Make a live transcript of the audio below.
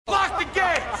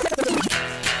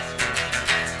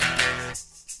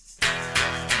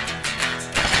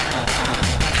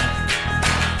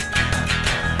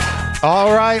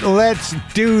All right, let's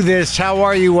do this. How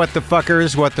are you, what the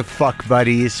fuckers, what the fuck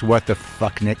buddies, what the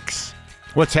fuck nicks?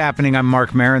 What's happening? I'm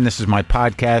Marc Maron. This is my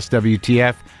podcast,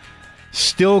 WTF.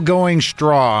 Still going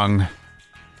strong.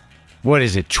 What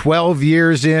is it, 12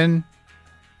 years in?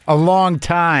 A long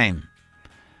time.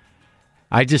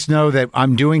 I just know that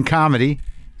I'm doing comedy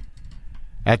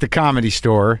at the Comedy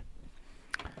Store,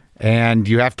 and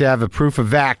you have to have a proof of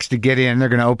vax to get in. They're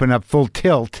going to open up full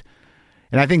tilt.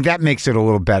 And I think that makes it a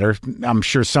little better. I'm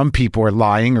sure some people are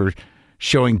lying or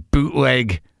showing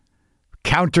bootleg,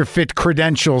 counterfeit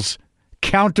credentials,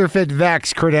 counterfeit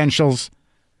vax credentials.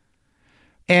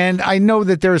 And I know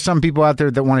that there are some people out there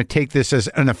that want to take this as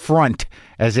an affront,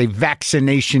 as a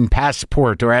vaccination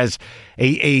passport, or as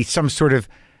a some sort of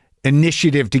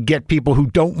initiative to get people who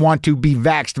don't want to be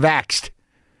vaxxed.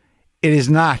 It is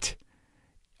not.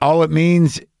 All it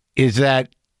means is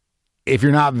that if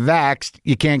you're not vaxxed,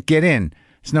 you can't get in.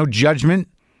 It's no judgment.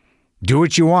 Do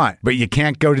what you want, but you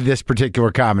can't go to this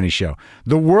particular comedy show.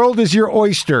 The world is your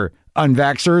oyster,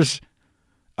 unvaxxers,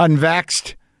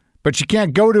 unvaxxed, but you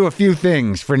can't go to a few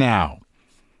things for now.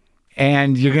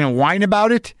 And you're going to whine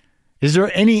about it? Is there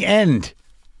any end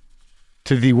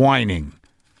to the whining?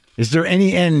 Is there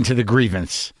any end to the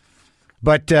grievance?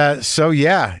 But so,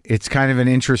 yeah, it's kind of an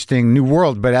interesting new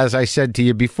world. But as I said to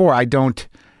you before,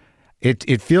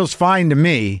 it feels fine to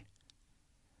me.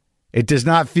 It does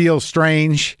not feel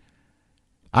strange.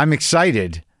 I'm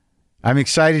excited. I'm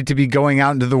excited to be going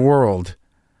out into the world.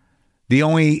 The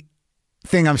only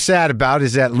thing I'm sad about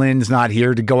is that Lynn's not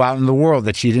here to go out in the world,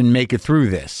 that she didn't make it through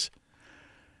this.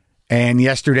 And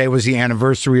yesterday was the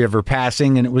anniversary of her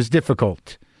passing, and it was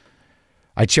difficult.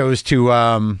 I chose to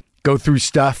go through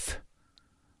stuff,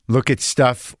 look at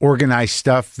stuff, organize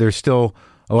stuff. There's still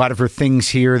a lot of her things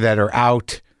here that are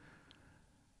out.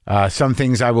 Some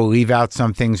things I will leave out.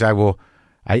 Some things I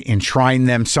enshrine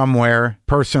them somewhere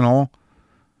personal,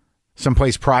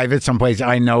 someplace private, someplace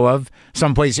I know of,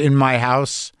 someplace in my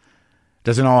house.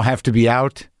 Doesn't all have to be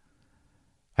out.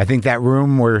 I think that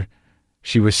room where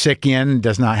she was sick in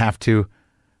does not have to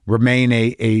remain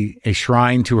a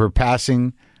shrine to her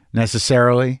passing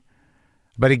necessarily.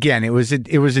 But again, it was a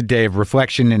day of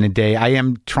reflection and a day. I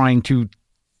am trying to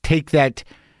take that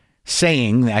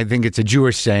saying, I think it's a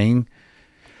Jewish saying,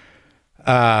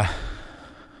 may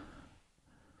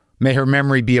her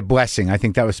memory be a blessing. I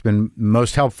think that was been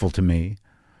most helpful to me.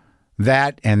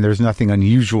 That, and there's nothing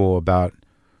unusual about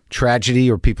tragedy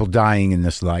or people dying in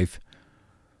this life.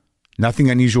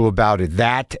 Nothing unusual about it.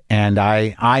 That, and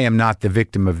I am not the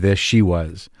victim of this. She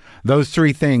was. Those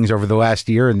three things over the last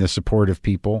year, and the support of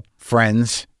people,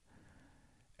 friends,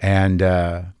 and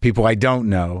people I don't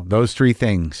know. Those three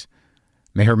things.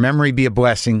 May her memory be a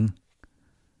blessing.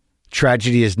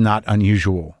 Tragedy is not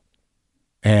unusual.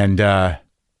 And I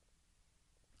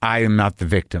am not the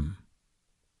victim.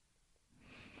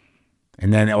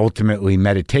 And then ultimately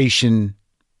meditation,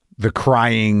 the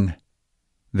crying,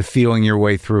 the feeling your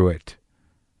way through it.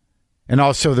 And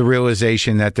also the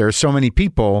realization that there are so many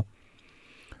people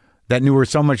that knew her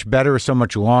so much better, so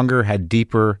much longer, had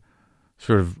deeper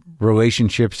sort of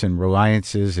relationships and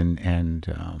reliances and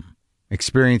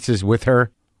experiences with her,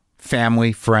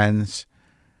 family, friends.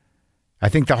 I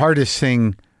think the hardest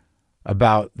thing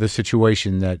about the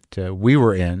situation that we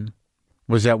were in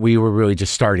was that we were really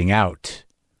just starting out.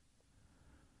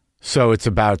 So it's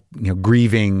about,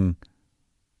 grieving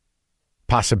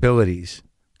possibilities,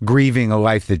 grieving a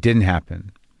life that didn't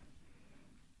happen.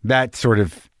 That sort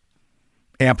of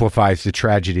amplifies the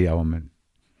tragedy element.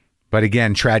 But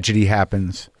again, tragedy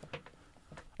happens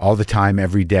all the time,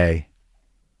 every day.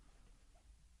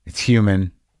 It's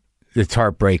human. It's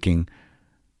heartbreaking.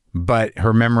 But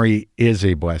her memory is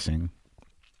a blessing.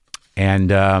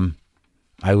 And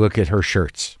I look at her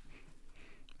shirts.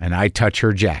 And I touch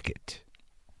her jacket.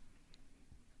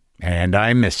 And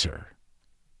I miss her.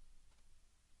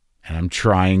 And I'm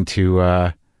trying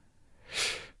to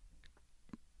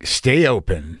stay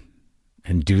open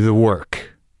and do the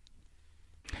work.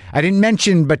 I didn't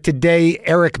mention, but today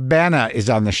Eric Bana is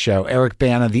on the show. Eric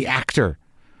Bana, the actor.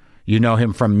 You know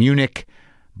him from Munich,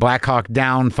 Black Hawk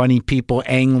Down, Funny People,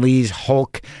 Ang Lee's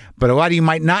Hulk. But a lot of you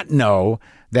might not know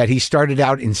that he started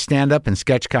out in stand-up and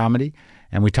sketch comedy.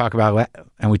 And we talk about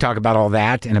all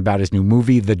that and about his new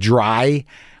movie, The Dry,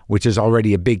 which is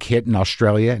already a big hit in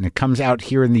Australia, and it comes out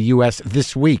here in the U.S.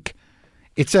 this week.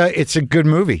 It's a good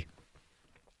movie.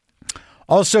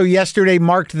 Also, yesterday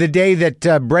marked the day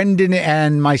that Brendan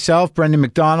and myself, Brendan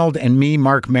McDonald, and me,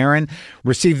 Marc Maron,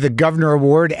 received the Governor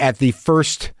Award at the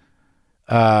first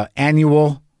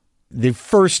annual, the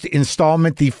first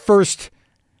installment, the first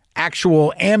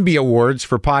actual Ambie Awards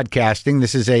for podcasting.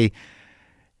 This is a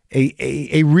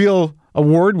a real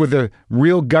award with a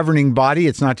real governing body.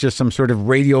 It's not just some sort of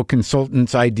radio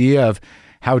consultant's idea of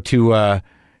how to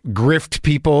grift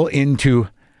people into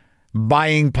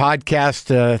buying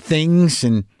podcast things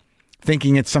and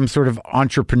thinking it's some sort of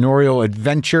entrepreneurial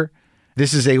adventure.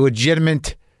 This is a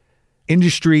legitimate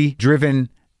industry-driven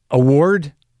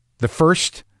award, the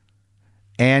first,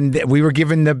 and we were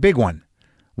given the big one.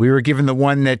 We were given the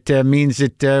one that means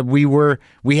that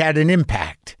we had an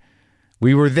impact.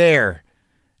 We were there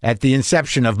at the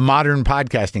inception of modern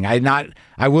podcasting.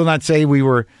 I will not say we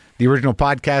were the original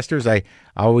podcasters. I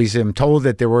always am told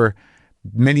that there were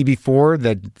many before,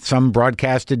 that some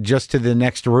broadcasted just to the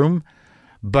next room.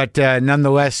 But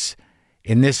nonetheless,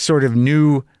 in this sort of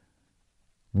new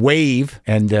wave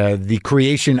and the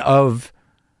creation of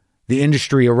the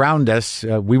industry around us,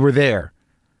 we were there.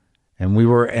 And we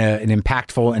were an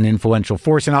impactful and influential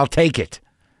force, and I'll take it.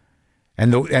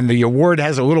 And the award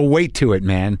has a little weight to it,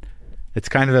 man. It's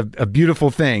kind of a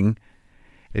beautiful thing.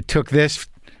 It took this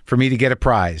for me to get a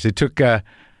prize. It took an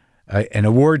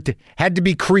award had to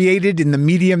be created in the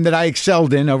medium that I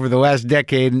excelled in over the last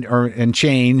decade and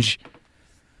change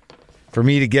for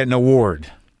me to get an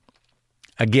award.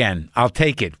 Again, I'll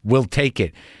take it. We'll take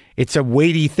it. It's a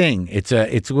weighty thing.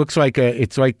 It looks like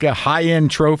a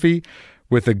high-end trophy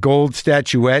with a gold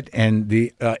statuette, and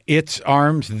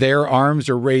their arms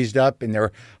are raised up, and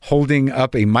they're holding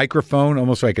up a microphone,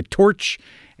 almost like a torch.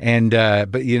 And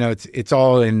but it's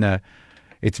all in.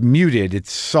 It's muted.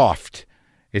 It's soft.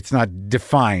 It's not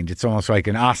defined. It's almost like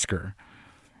an Oscar.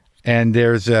 And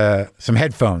there's some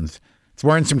headphones. It's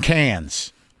wearing some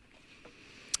cans.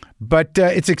 But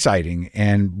it's exciting,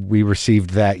 and we received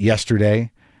that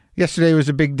yesterday. Yesterday was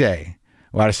a big day.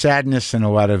 A lot of sadness and a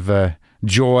lot of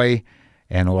joy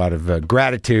and a lot of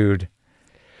gratitude.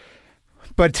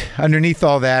 But underneath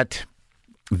all that,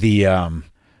 the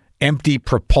empty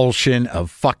propulsion of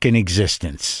fucking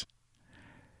existence.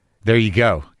 There you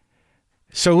go.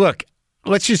 So look,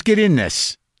 let's just get in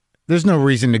this. There's no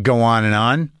reason to go on and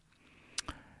on.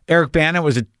 Eric Bana,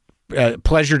 was a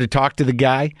pleasure to talk to the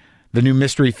guy. The new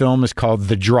mystery film is called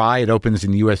The Dry. It opens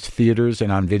in U.S. theaters and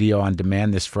on video on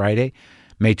demand this Friday,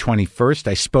 May 21st.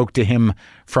 I spoke to him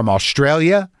from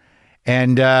Australia,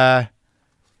 and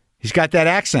he's got that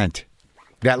accent,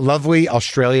 that lovely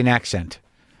Australian accent.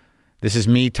 This is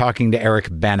me talking to Eric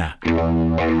Bana.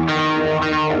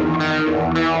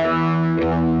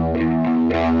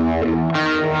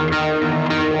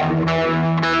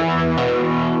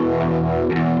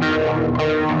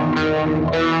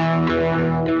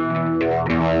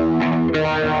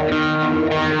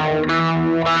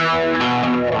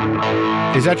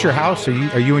 Is that your house?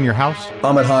 Are you in your house?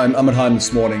 I'm at home. I'm at home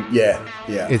this morning. Yeah.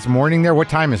 It's morning there? What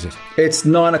time is it? It's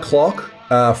 9 o'clock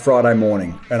Friday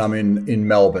morning, and I'm in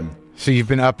Melbourne. So you've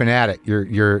been up and at it.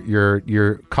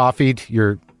 You're coffeeed.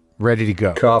 You're ready to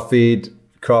go. Coffeed.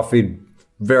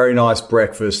 Very nice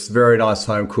breakfast. Very nice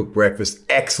home cooked breakfast.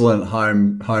 Excellent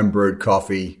home brewed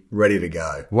coffee. Ready to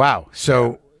go. Wow.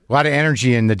 So a lot of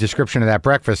energy in the description of that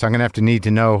breakfast. I'm going to need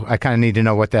to know. I kind of need to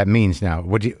know what that means now.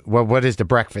 What is the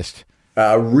breakfast?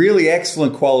 Really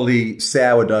excellent quality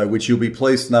sourdough, which you'll be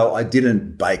pleased to know I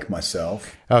didn't bake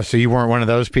myself. Oh, so you weren't one of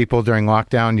those people during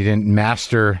lockdown? You didn't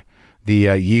master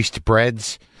the yeast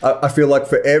breads? I feel like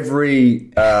for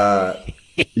every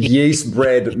yeast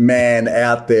bread man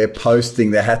out there posting,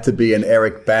 there had to be an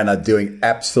Eric Bana doing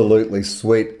absolutely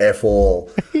sweet F all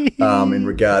in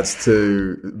regards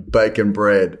to bacon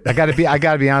bread. I got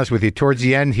to be honest with you. Towards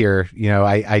the end here,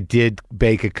 I did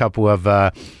bake a couple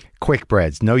of quick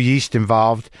breads, no yeast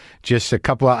involved, just a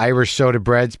couple of Irish soda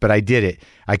breads, but I did it.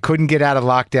 I couldn't get out of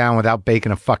lockdown without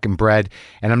baking a fucking bread,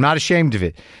 and I'm not ashamed of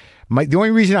it. The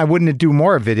only reason I wouldn't do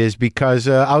more of it is because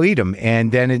I'll eat them,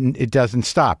 and then it doesn't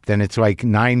stop. Then it's like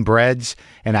 9 breads,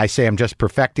 and I say I'm just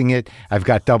perfecting it. I've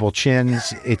got double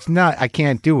chins. It's not, I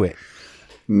can't do it.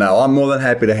 No, I'm more than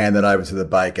happy to hand that over to the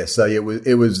baker. So it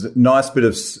was a nice bit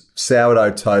of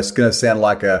sourdough toast. Going to sound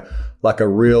like a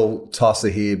real tosser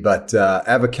here, but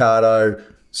avocado,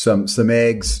 some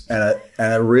eggs, and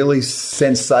a really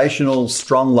sensational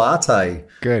strong latte.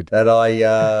 Good. That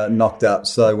I knocked up.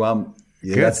 So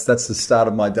that's the start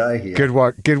of my day here. Good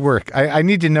work. I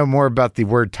need to know more about the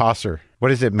word tosser. What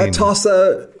does it mean? A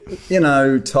tosser,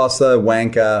 tosser,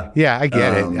 wanker. Yeah, I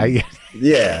get it.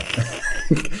 Yeah.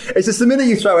 It's just the minute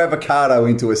you throw avocado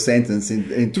into a sentence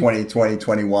in 2020,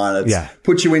 21, it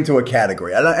puts you into a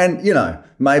category. And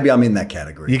maybe I'm in that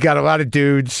category. You got a lot of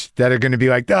dudes that are going to be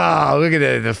like, oh, look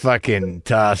at the fucking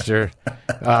toaster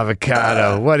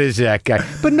avocado. What is that guy?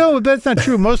 But no, that's not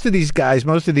true. Most of these guys,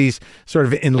 most of these sort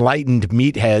of enlightened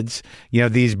meatheads,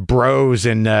 these bros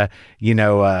and,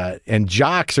 and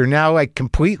jocks are now like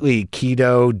completely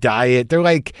keto diet. They're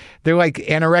like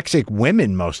anorexic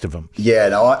women, most of them. Yeah,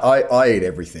 no, I eat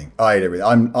everything.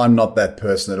 I'm not that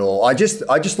person at all. I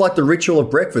just like the ritual of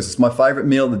breakfast. It's my favorite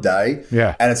meal of the day.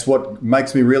 Yeah. And it's what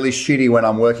makes me really shitty when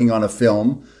I'm working on a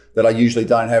film that I usually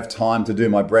don't have time to do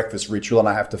my breakfast ritual and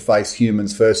I have to face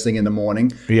humans first thing in the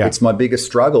morning. Yeah. It's my biggest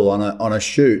struggle on a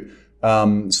shoot.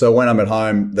 So when I'm at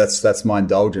home, that's my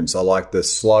indulgence. I like the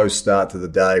slow start to the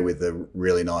day with a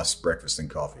really nice breakfast and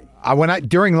coffee.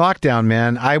 During lockdown,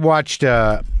 man, I watched,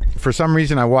 for some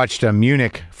reason,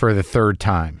 Munich for the third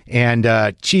time.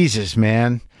 And Jesus,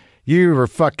 man, you were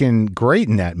fucking great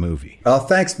in that movie. Oh,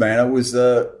 thanks, man. It was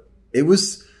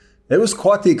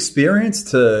quite the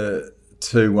experience to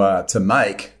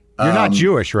make. You're not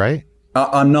Jewish, right?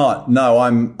 I'm not. No,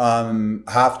 I'm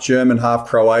half German, half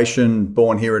Croatian,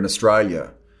 born here in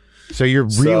Australia. So you're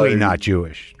really not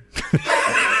Jewish.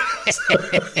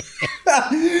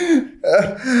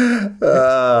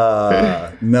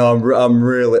 No, I'm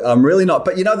really not.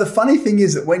 But the funny thing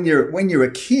is that when you're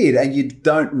a kid and you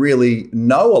don't really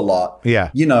know a lot,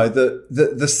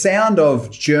 the sound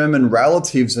of German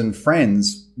relatives and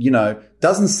friends,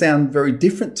 doesn't sound very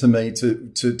different to me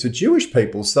to Jewish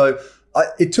people. So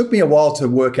it took me a while to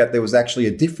work out there was actually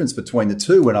a difference between the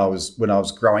two when I was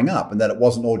growing up, and that it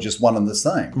wasn't all just one and the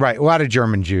same. Right. A lot of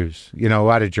German Jews,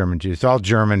 It's all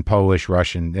German, Polish,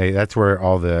 Russian. That's where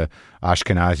all the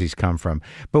Ashkenazis come from.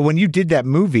 But when you did that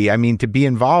movie, I mean, to be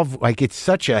involved, like, it's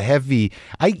such a heavy,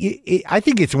 I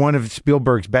think it's one of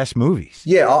Spielberg's best movies.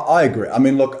 Yeah, I agree. I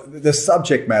mean, look, the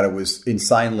subject matter was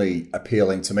insanely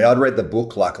appealing to me. I'd read the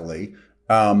book, luckily.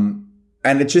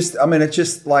 And it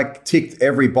just like ticked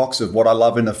every box of what I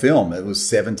love in a film. It was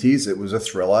 70s. It was a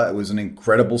thriller. It was an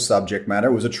incredible subject matter.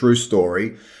 It was a true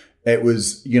story. It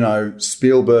was,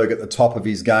 Spielberg at the top of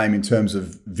his game in terms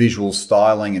of visual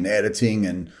styling and editing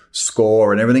and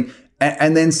score and everything.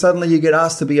 And then suddenly you get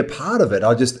asked to be a part of it.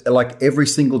 I just, like, every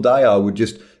single day I would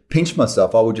just pinch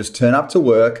myself. I would just turn up to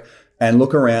work and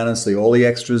look around and see all the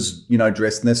extras,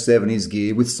 dressed in their 70s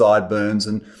gear with sideburns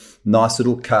and nice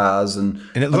little cars, and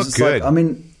it looked good.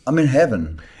 Like, I'm in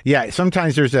heaven. Yeah,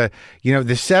 sometimes there's the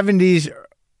 70s,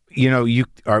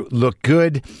 look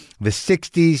good. The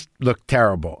 60s look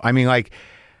terrible. I mean, like,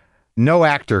 no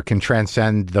actor can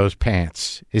transcend those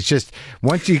pants. It's just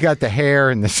once you got the hair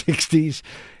in the 60s,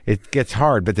 it gets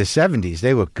hard. But the 70s,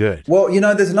 they look good. Well,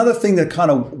 there's another thing that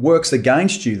kind of works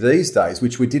against you these days,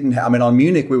 which we didn't have. I mean, on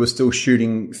Munich, we were still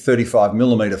shooting 35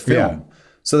 millimeter film. Yeah.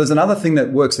 So there's another thing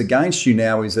that works against you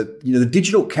now is that, the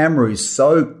digital camera is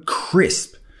so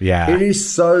crisp. Yeah. It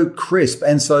is so crisp.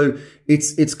 And so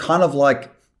it's kind of like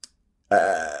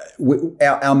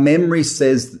our memory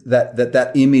says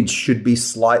that image should be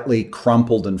slightly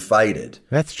crumpled and faded.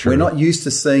 That's true. We're not used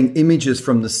to seeing images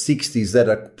from the 60s that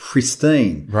are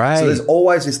pristine. Right. So there's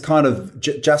always this kind of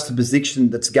juxtaposition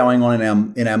that's going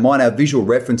on in our mind. Our visual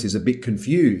reference is a bit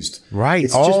confused. Right.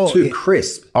 It's just too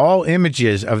crisp. All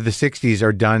images of the 60s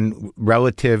are done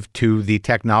relative to the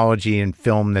technology and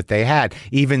film that they had,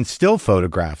 even still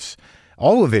photographs.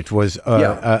 All of it was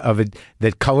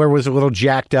the color was a little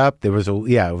jacked up. There was it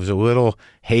was a little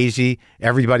hazy.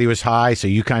 Everybody was high, so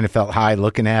you kind of felt high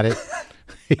looking at it.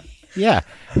 Yeah,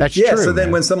 that's true. Yeah, so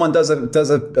then when someone does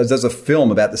a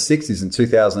film about the 60s in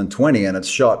 2020 and it's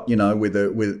shot, with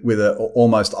a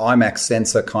almost IMAX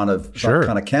sensor kind of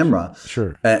camera,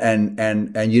 sure,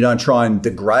 and you don't try and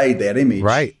degrade that image,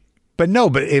 right? But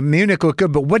in Munich looked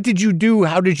good. But what did you do?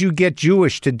 How did you get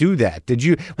Jewish to do that?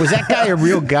 Was that guy a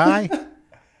real guy?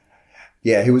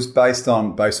 Yeah, he was based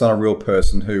on a real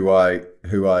person who I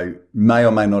may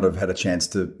or may not have had a chance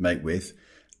to meet with.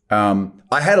 I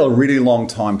had a really long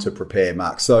time to prepare,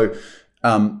 Mark. So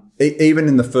even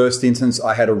in the first instance,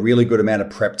 I had a really good amount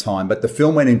of prep time. But the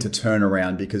film went into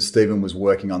turnaround because Stephen was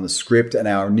working on the script, and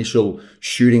our initial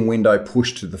shooting window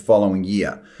pushed to the following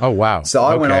year. Oh wow! So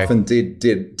I went off and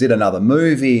did another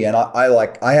movie, and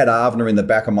I had Avner in the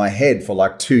back of my head for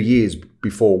like 2 years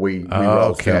before we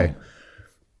rolled film.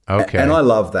 Okay. And I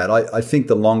love that. I think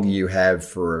the longer you have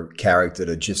for a character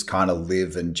to just kind of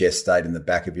live and gestate in the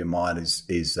back of your mind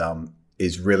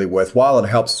is really worthwhile. It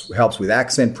helps with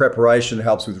accent preparation. It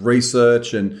helps with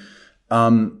research, and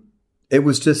It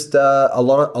was just a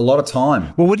lot of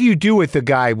time. Well, what do you do with the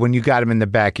guy when you got him in the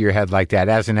back of your head like that?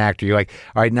 As an actor, you're like,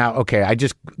 all right, now, okay,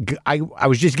 I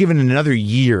was just given another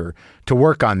year to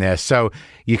work on this, so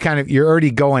you're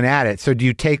already going at it. So do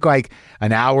you take like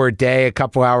an hour a day, a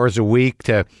couple hours a week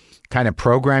to kind of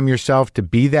program yourself to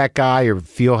be that guy, or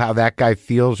feel how that guy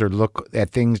feels, or look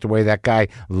at things the way that guy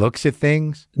looks at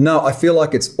things? No, I feel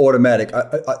like it's automatic.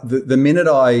 The minute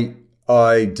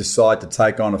I decide to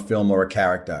take on a film or a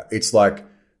character, it's like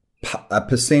a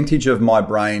percentage of my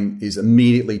brain is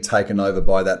immediately taken over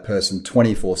by that person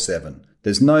 24/7.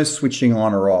 There's no switching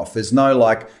on or off. There's no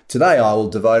like, today I will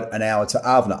devote an hour to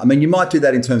Avner. I mean, you might do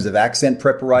that in terms of accent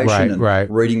preparation and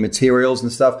reading materials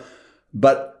and stuff,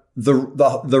 but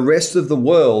the rest of the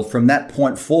world from that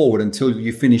point forward until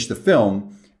you finish the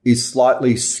film is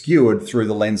slightly skewered through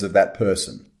the lens of that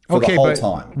person. For the whole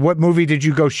time. What movie did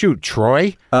you go shoot?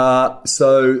 Troy?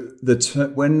 So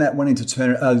when that went into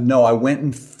Turner, no, I went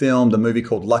and filmed a movie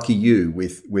called Lucky You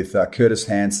with Curtis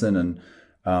Hanson and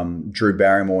Drew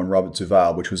Barrymore and Robert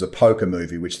Duvall, which was a poker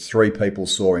movie, which 3 people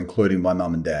saw, including my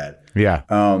mum and dad. Yeah.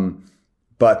 So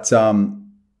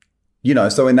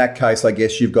in that case, I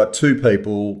guess you've got 2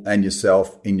 people and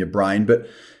yourself in your brain, but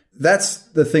that's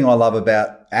the thing I love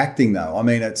about acting, though. I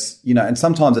mean, it's, and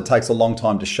sometimes it takes a long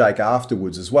time to shake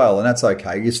afterwards as well, and that's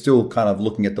okay. You're still kind of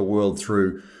looking at the world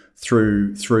through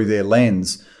their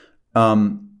lens.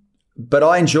 But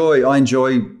I enjoy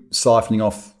siphoning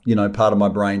off, part of my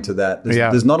brain to that.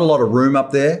 There's not a lot of room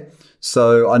up there,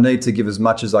 so I need to give as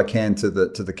much as I can to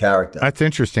the character. That's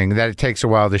interesting that it takes a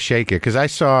while to shake it, because I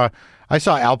saw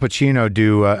Al Pacino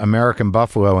do American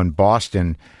Buffalo in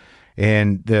Boston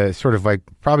in the sort of like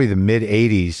probably the mid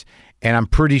 80s. And I'm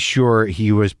pretty sure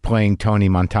he was playing Tony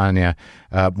Montana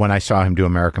when I saw him do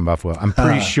American Buffalo. I'm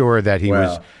pretty sure that he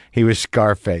was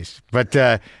Scarface. But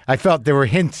I felt there were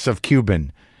hints of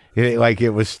Cuban, like it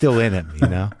was still in him,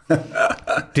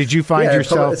 Did you find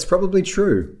yourself... It's probably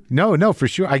true. No, for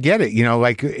sure. I get it.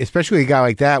 Like especially a guy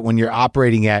like that, when you're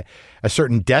operating at a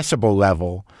certain decibel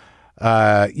level,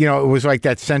 it was like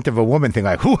that Scent of a Woman thing,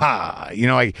 like hoo-ha,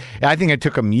 like I think it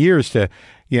took him years to...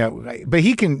 but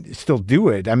he can still do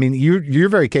it. I mean, you're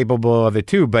very capable of it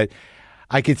too, but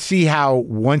I could see how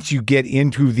once you get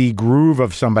into the groove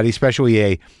of somebody,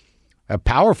 especially a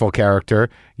powerful character,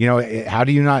 how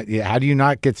do you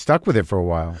not get stuck with it for a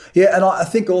while? Yeah, and I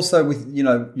think also with,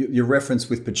 your reference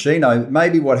with Pacino,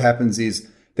 maybe what happens is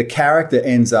the character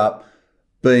ends up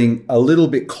being a little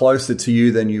bit closer to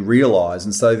you than you realize,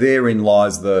 and so therein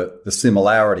lies the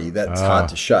similarity that's hard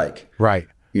to shake. Right.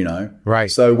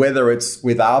 Right. So whether it's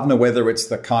with Avner, whether it's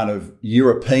the kind of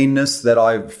Europeanness that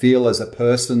I feel as a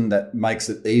person that makes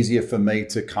it easier for me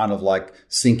to kind of like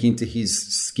sink into his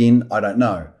skin, I don't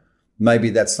know.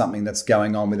 Maybe that's something that's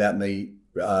going on without me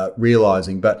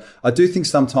realizing. But I do think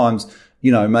sometimes,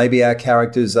 maybe our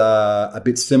characters are a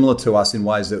bit similar to us in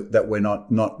ways that we're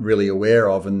not really aware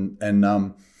of, and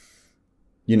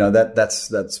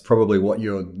that's probably what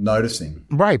you're noticing.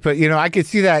 Right. But, I could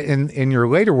see that in your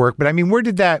later work. But I mean,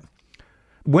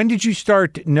 when did you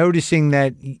start noticing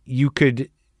that you could,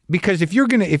 because if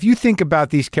you think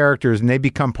about these characters and they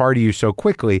become part of you so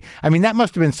quickly, I mean, that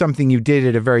must have been something you did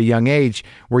at a very young age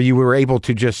where you were able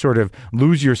to just sort of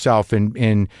lose yourself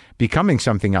in becoming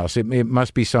something else. It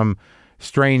must be some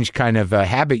strange kind of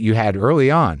habit you had early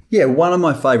on. Yeah. One of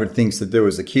my favorite things to do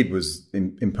as a kid was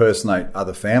impersonate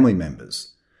other family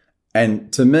members.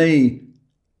 And to me,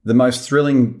 the most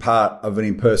thrilling part of an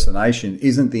impersonation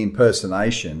isn't the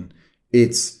impersonation.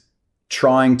 It's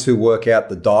trying to work out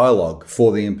the dialogue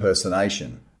for the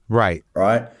impersonation. Right.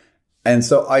 Right. And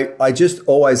so I just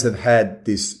always have had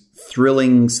this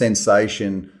thrilling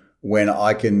sensation when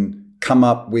I can come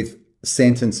up with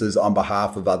sentences on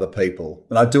behalf of other people.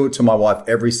 And I do it to my wife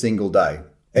every single day.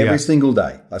 Every single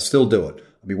day. I still do it.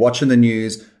 I'll be watching the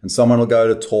news and someone will go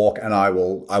to talk and I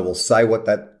will say what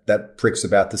that prick's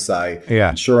about to say. Yeah.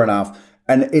 And sure enough.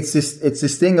 And it's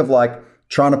this thing of like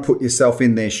trying to put yourself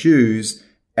in their shoes.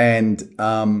 And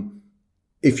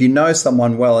if you know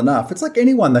someone well enough, it's like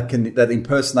anyone that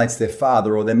impersonates their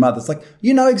father or their mother. It's like,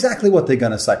 exactly what they're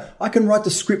going to say. I can write the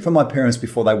script for my parents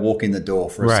before they walk in the door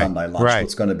for a Sunday lunch,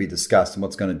 what's going to be discussed and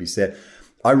what's going to be said.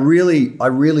 I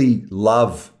really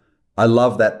love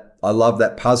that. I love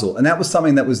that puzzle. And that was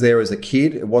something that was there as a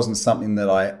kid. It wasn't something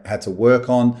that I had to work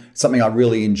on, something I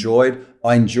really enjoyed.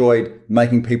 I enjoyed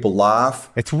making people laugh.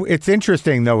 It's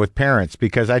interesting, though, with parents,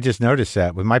 because I just noticed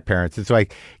that with my parents. It's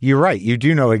like, you're right. You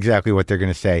do know exactly what they're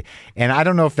going to say. And I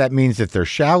don't know if that means that they're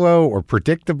shallow or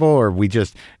predictable or we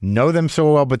just know them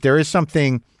so well, but there is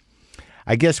something,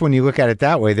 I guess when you look at it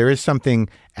that way, there is something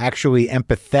actually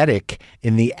empathetic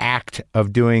in the act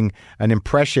of doing an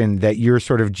impression that you're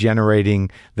sort of generating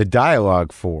the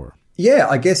dialogue for. Yeah,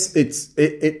 I guess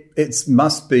it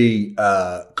must be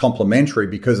complimentary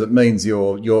because it means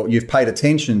you've paid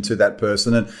attention to that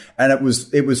person, and it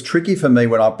was tricky for me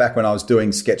back when I was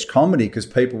doing sketch comedy because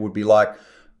people would be like,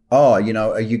 oh,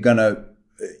 are you gonna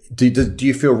do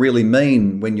you feel really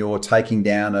mean when you're taking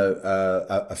down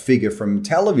a figure from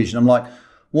television? I'm like,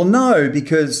 well, no,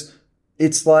 because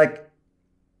it's like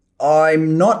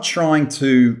I'm not trying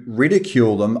to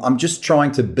ridicule them. I'm just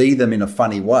trying to be them in a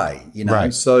funny way,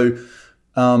 Right. So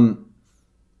I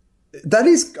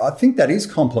think that is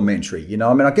complimentary.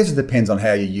 I mean, I guess it depends on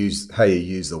how you use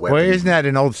the weapon. Well, isn't that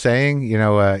an old saying?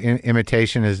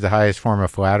 Imitation is the highest form of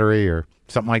flattery, or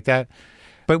something like that.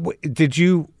 But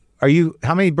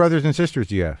how many brothers and sisters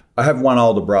do you have? I have one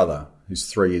older brother who's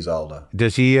 3 years older.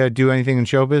 Does he do anything in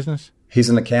show business? He's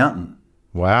an accountant.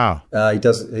 Wow. He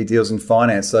deals in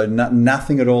finance, so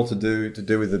nothing at all to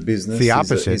do with the business. The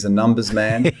opposite. He's a numbers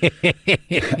man.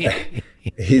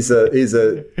 He's a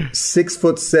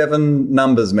 6'7"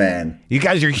 numbers man. You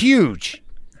guys are huge.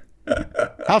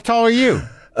 How tall are you?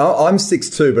 I'm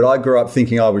 6'2", but I grew up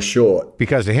thinking I was short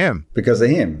Because of him. But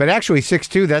actually,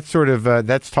 6'2", that's sort of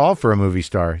that's tall for a movie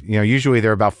star. Usually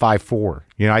they're about 5'4".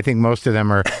 I think most of them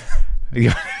are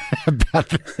about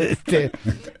 5'4",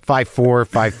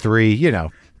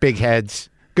 5'3", big heads.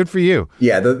 Good for you.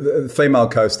 Yeah, the female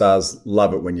co-stars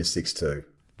love it when you're 6'2".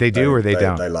 They do or they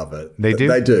don't? They love it. They do?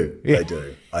 They do. Yeah. They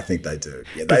do. I think they do.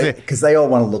 Yeah, because they all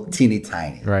want to look teeny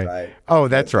tiny. Right. Oh,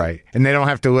 that's right. And they don't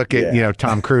have to look at,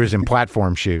 Tom Cruise in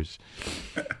platform shoes.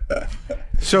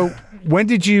 So when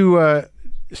did you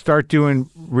start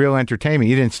doing real entertainment?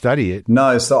 You didn't study it.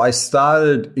 No, so I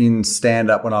started in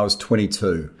stand-up when I was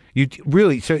 22. You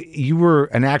really? So you were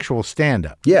an actual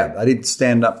stand-up? Yeah, I did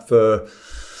stand-up for,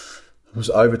 it was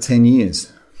over 10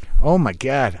 years. Oh, my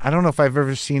God. I don't know if I've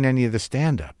ever seen any of the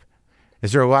stand-up.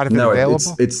 Is there a lot of it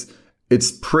available?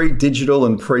 It's pre-digital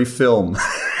and pre-film.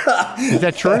 Is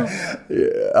that true?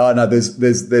 Yeah. Oh, no,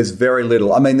 there's very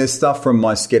little. I mean, there's stuff from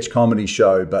my sketch comedy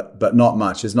show, but not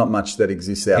much. There's not much that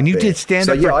exists out there. And you did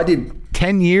stand-up for I did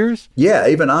 10 years? Yeah,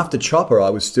 even after Chopper,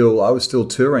 I was still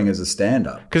touring as a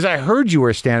stand-up. Because I heard you were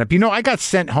a stand-up. I got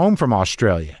sent home from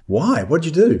Australia. Why? What'd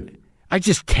you do? I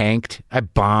just tanked. I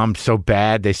bombed so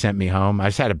bad they sent me home. I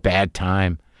just had a bad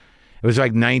time. It was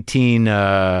like maybe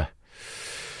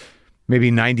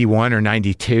 91 or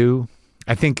 92.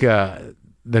 I think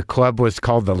the club was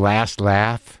called The Last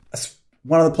Laugh. That's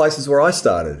one of the places where I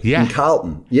started. Yeah. In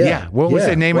Carlton. Yeah. What was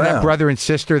the name of that brother and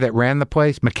sister that ran the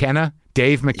place? McKenna?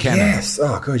 Dave McKenna. Yes.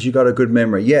 Oh, God, you got a good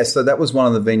memory. Yeah, so that was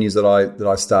one of the venues that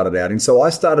I started out in. So I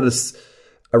started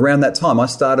around that time. I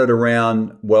started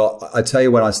around, I tell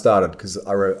you when I started, because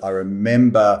I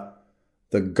remember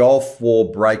the Gulf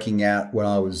War breaking out when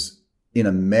I was in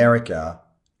America,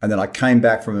 and then I came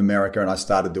back from America and I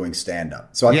started doing stand-up.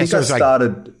 So I think I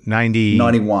started like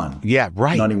 91. Yeah,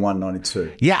 right. 91,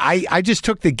 92. Yeah, I just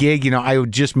took the gig. I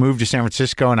would just moved to San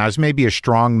Francisco and I was maybe a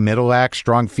strong middle act,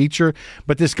 strong feature.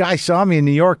 But this guy saw me in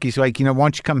New York. He's like, why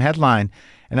don't you come headline?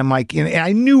 And I'm like, and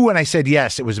I knew when I said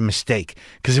yes, it was a mistake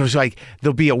because it was like,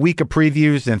 there'll be a week of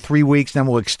previews, then 3 weeks, then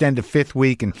we'll extend to 5th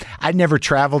week. And I'd never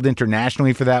traveled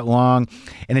internationally for that long.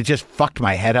 And it just fucked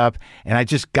my head up. And I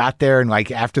just got there. And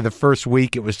like after the first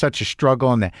week, it was such a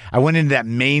struggle. And I went into that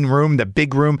main room, the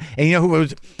big room. And you know who it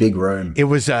was? Big room. It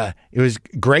was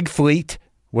Greg Fleet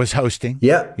was hosting.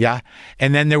 Yeah. Yeah.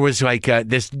 And then there was like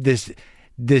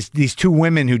these two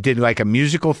women who did like a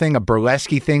musical thing, a burlesque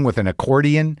thing with an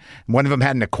accordion. One of them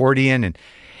had an accordion,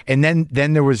 and then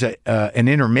there was an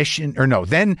intermission, or no,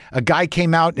 then a guy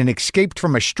came out and escaped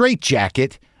from a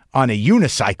straitjacket on a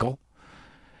unicycle,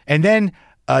 and then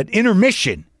an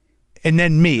intermission, and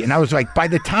then me. And I was like, by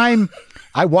the time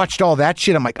I watched all that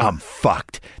shit, I'm like, I'm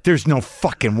fucked. There's no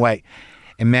fucking way.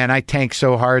 And man, I tanked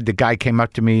so hard. The guy came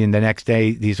up to me, and the next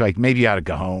day he's like, maybe you ought to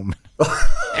go home.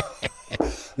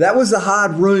 That was a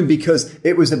hard room because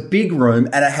it was a big room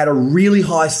and it had a really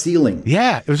high ceiling.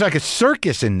 Yeah, it was like a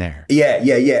circus in there. Yeah.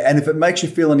 And if it makes you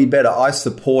feel any better, I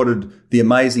supported the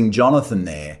amazing Jonathan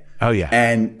there. Oh yeah,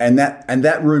 and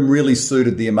that room really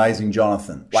suited the amazing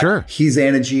Jonathan. Like sure, his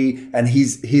energy and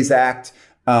his act.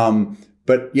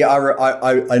 But yeah,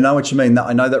 I know what you mean.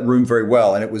 I know that room very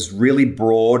well, and it was really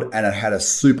broad and it had a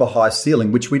super high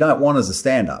ceiling, which we don't want as a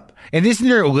stand-up. And isn't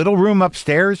there a little room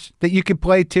upstairs that you could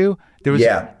play too? There was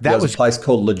a place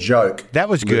called Le Joke. That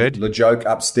was good. Le Joke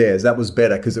upstairs. That was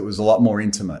better because it was a lot more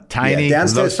intimate. Tiny. Yeah,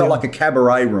 downstairs felt like a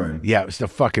cabaret room. Yeah, it was the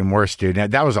fucking worst, dude.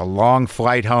 That was a long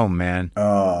flight home, man.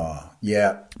 Oh,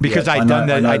 Yeah. Because yeah, I'd done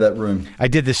that. I know that room. I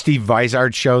did the Steve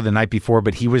Vizard show the night before,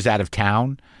 but he was out of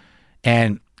town,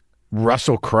 and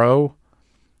Russell Crowe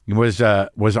was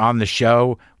on the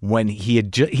show when he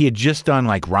had just done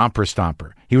like Romper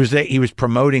Stomper. He was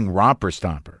promoting Romper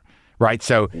Stomper, right?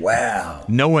 So wow,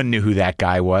 no one knew who that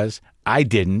guy was. I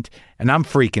didn't, and I'm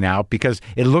freaking out because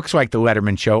it looks like the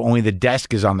Letterman show, only the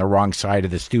desk is on the wrong side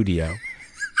of the studio.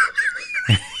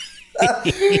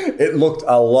 It looked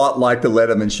a lot like the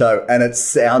Letterman show, and it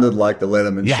sounded like the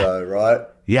Letterman show, right?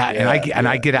 Yeah, and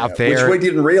I get out there, which we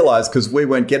didn't realize because we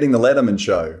weren't getting the Letterman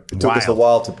show. It took us a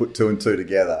while to put 2 and 2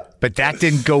 together. But that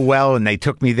didn't go well, and they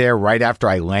took me there right after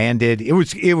I landed. It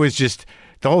was just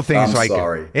the whole thing is like,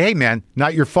 sorry. Hey man,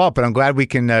 not your fault, but I'm glad we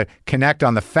can connect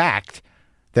on the fact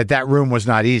that room was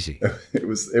not easy. It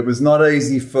was not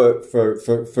easy for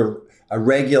a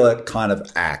regular kind of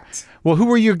act. Well, who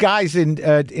were your guys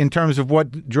in terms of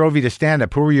what drove you to stand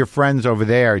up? Who were your friends over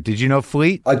there? Did you know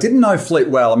Fleet? I didn't know Fleet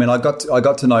well. I mean, I got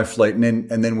to know Fleet, and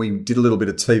then we did a little bit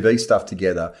of TV stuff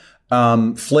together.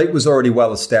 Fleet was already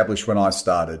well established when I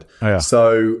started,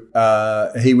 so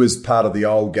he was part of the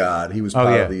old guard. He was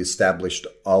part of the established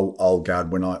old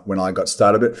guard when I got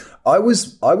started. But I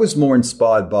was more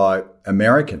inspired by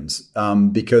Americans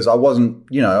because I wasn't,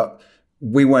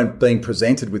 we weren't being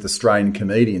presented with Australian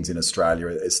comedians in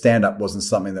Australia. Stand-up wasn't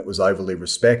something that was overly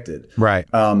respected. Right.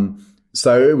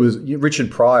 So it was Richard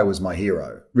Pryor was my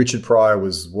hero. Richard Pryor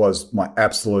was my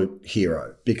absolute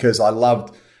hero because I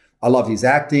loved his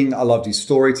acting. I loved his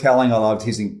storytelling. I loved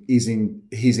his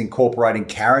incorporating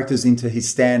characters into his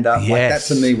stand-up. Yes. Like that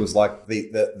to me was like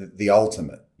the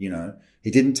ultimate,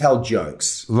 He didn't tell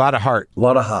jokes. A lot of heart.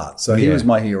 So he was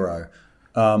my hero.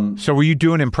 So were you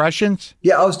doing impressions?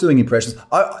 Yeah, I was doing impressions.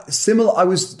 I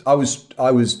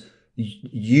was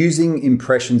using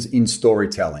impressions in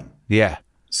storytelling. Yeah.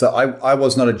 So I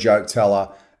was not a joke teller.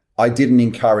 I didn't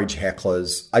encourage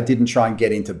hecklers. I didn't try and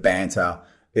get into banter.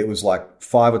 It was like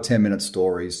 5 or 10 minute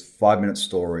stories, 5-minute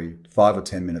story, 5 or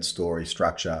 10 minute story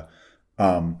structure.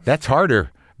 That's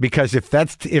harder because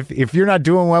if you're not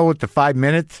doing well with the 5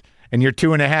 minutes and you're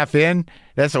 2.5 in,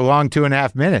 that's a long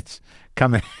 2.5 minutes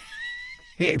coming.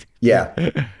 Yeah.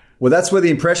 Well, that's where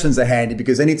the impressions are handy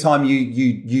because anytime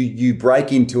you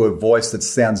break into a voice that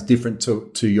sounds different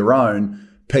to your own,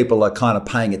 people are kind of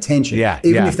paying attention. Yeah.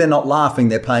 Even if they're not laughing,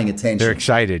 they're paying attention. They're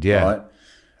excited. Yeah. Right?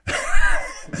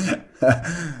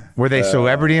 Were they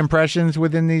celebrity impressions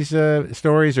within these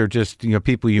stories or just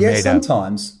people you made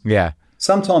sometimes. up? Yeah.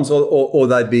 Sometimes, or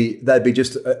they'd be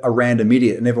just a random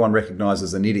idiot, and everyone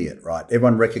recognizes an idiot, right?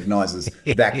 Everyone recognizes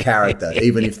that character,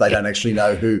 even if they don't actually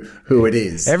know who it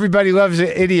is. Everybody loves an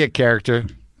idiot character.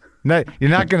 No, you're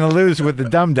not going to lose with the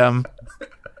dum-dum.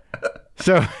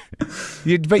 So,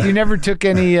 but you never took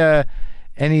any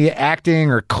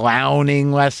acting or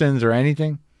clowning lessons or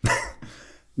anything?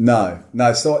 No.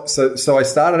 So I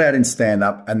started out in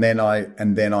stand-up, and then I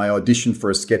auditioned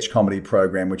for a sketch comedy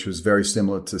program, which was very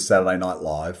similar to Saturday Night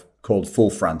Live, called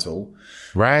Full Frontal.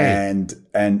 Right. And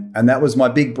that was my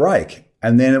big break.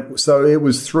 And then it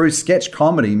was through sketch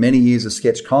comedy, many years of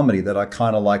sketch comedy, that I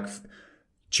kind of like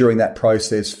during that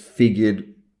process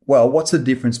figured, well, what's the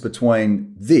difference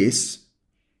between this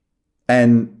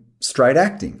and straight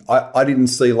acting? I didn't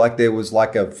see like there was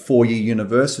like a 4-year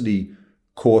university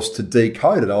course to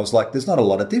decode it. I was like, there's not a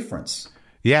lot of difference.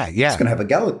 Yeah. I'm just going to have a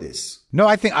go at this. No,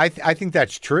 I think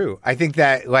that's true. I think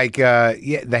that like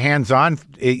the hands-on,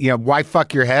 why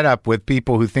fuck your head up with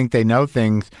people who think they know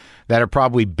things that are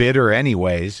probably bitter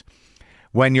anyways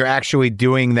when you're actually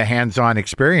doing the hands-on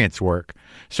experience work.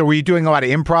 So were you doing a lot of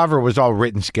improv or was all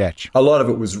written sketch? A lot of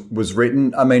it was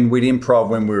written. I mean, we'd improv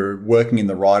when we were working in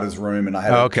the writer's room, and I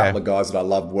had a couple of guys that I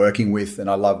loved working with, and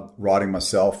I loved writing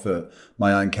myself for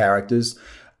my own characters.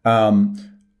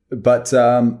 But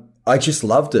I just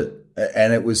loved it.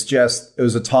 And it was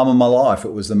a time of my life.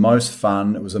 It was the most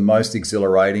fun. It was the most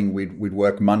exhilarating. We'd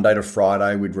work Monday to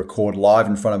Friday. We'd record live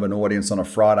in front of an audience on a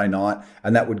Friday night,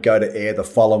 and that would go to air the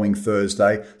following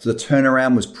Thursday. So the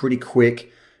turnaround was pretty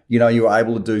quick. You were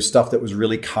able to do stuff that was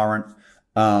really current.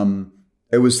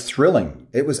 It was thrilling.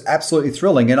 It was absolutely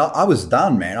thrilling. And I was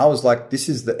done, man. I was like, this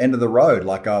is the end of the road.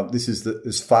 Like, this is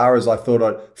as far as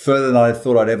further than I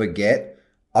thought I'd ever get.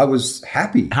 I was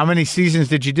happy. How many seasons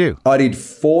did you do? I did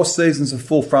 4 seasons of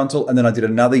Full Frontal, and then I did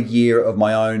another year of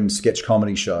my own sketch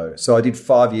comedy show. So I did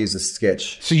 5 years of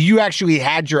sketch. So you actually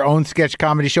had your own sketch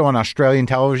comedy show on Australian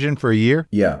television for a year?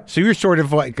 Yeah. So you're sort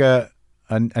of like a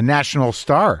national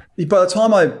star. By the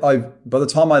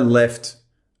time I left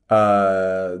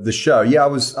the show, I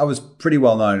was pretty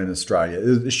well known in Australia.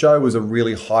 The show was a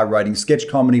really high rating. Sketch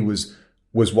comedy was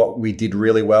was what we did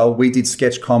really well. We did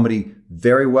sketch comedy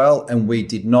very well, and we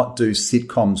did not do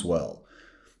sitcoms well.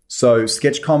 So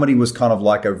sketch comedy was kind of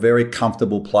like a very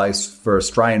comfortable place for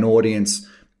Australian audience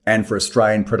and for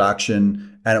Australian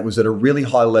production, and it was at a really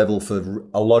high level for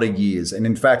a lot of years. And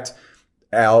in fact,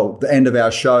 the end of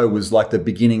our show was like the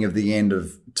beginning of the end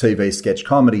of TV sketch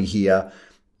comedy here.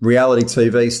 Reality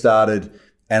TV started,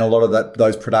 and a lot of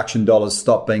those production dollars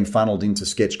stopped being funneled into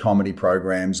sketch comedy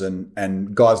programs,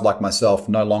 and guys like myself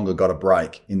no longer got a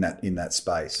break in that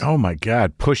space. Oh my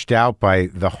God, pushed out by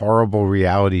the horrible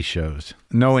reality shows.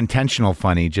 No intentional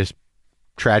funny, just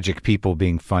tragic people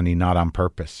being funny, not on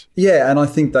purpose. Yeah, and I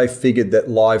think they figured that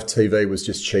live TV was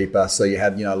just cheaper. So you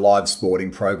had, live sporting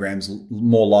programs,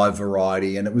 more live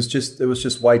variety, and it was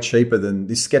just way cheaper than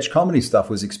this sketch comedy stuff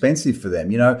was expensive for them.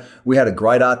 We had a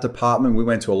great art department. We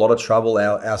went to a lot of trouble.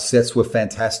 Our sets were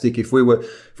fantastic. If we were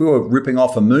ripping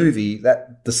off a movie,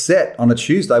 that the set on a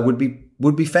Tuesday would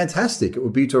be fantastic. It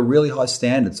would be to a really high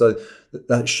standard. So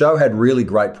the show had really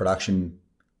great production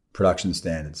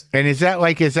standards. And is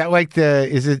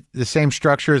it the same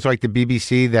structure as like the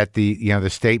BBC that the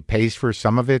state pays for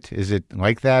some of it? Is it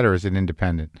like that, or is it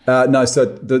independent? No. So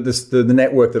the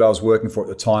network that I was working for at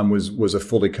the time was a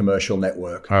fully commercial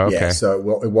network. Oh, okay. Yeah.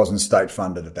 So it wasn't state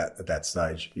funded at that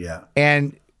stage. Yeah.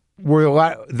 And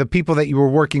were the people that you were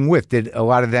working with, did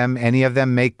any of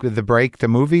them make the break to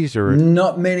movies, or?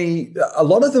 Not many. A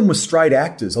lot of them were straight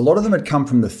actors. A lot of them had come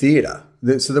from the theatre.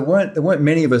 So there weren't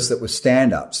many of us that were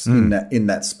stand-ups in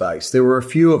that space. There were a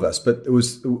few of us, but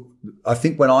I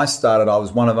think when I started, I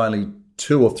was one of only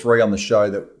 2 or 3 on the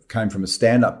show that came from a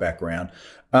stand-up background.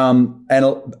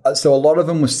 So a lot of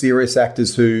them were serious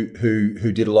actors who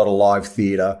did a lot of live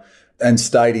theatre and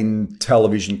stayed in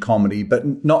television comedy,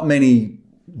 but not many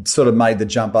sort of made the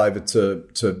jump over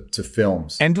to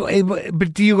films.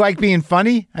 But do you like being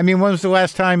funny? I mean, when was the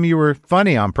last time you were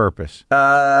funny on purpose?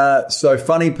 So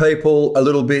funny people, a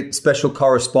little bit. Special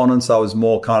correspondence, I was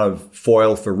more kind of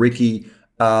foil for Ricky.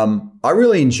 I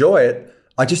really enjoy it.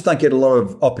 I just don't get a lot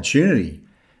of opportunity.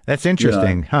 That's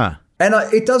interesting, huh? And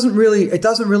it doesn't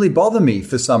really bother me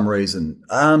for some reason.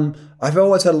 I've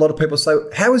always had a lot of people say,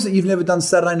 "How is it you've never done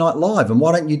Saturday Night Live? And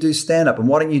why don't you do stand-up? And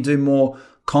why don't you do more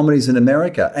comedies in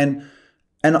America?" And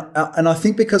I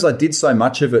think because I did so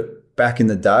much of it back in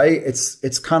the day,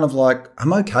 it's kind of like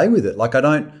I'm okay with it. Like I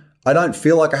don't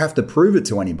feel like I have to prove it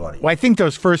to anybody. Well, I think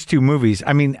those first 2 movies,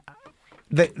 I mean,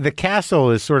 the Castle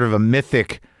is sort of a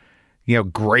mythic,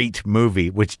 great movie,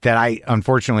 that I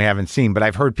unfortunately haven't seen, but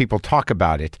I've heard people talk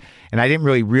about it, and I didn't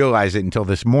really realize it until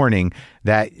this morning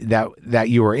that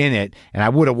you were in it, and I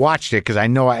would have watched it because I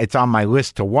know it's on my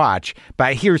list to watch. But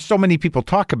I hear so many people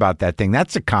talk about that thing.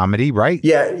 That's a comedy, right?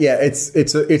 Yeah.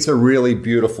 It's a really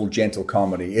beautiful, gentle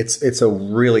comedy. It's a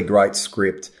really great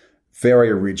script, very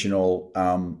original.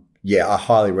 I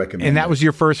highly recommend. And that was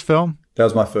your first film? That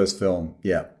was my first film.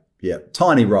 Yeah.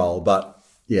 Tiny role, but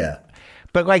yeah.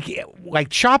 But like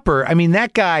Chopper, I mean,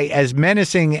 that guy, as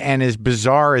menacing and as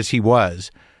bizarre as he was,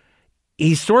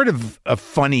 he's sort of a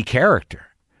funny character.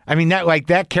 I mean,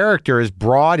 that character is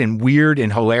broad and weird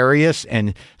and hilarious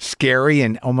and scary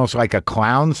and almost like a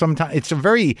clown sometimes. It's a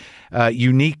very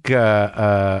unique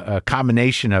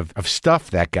combination of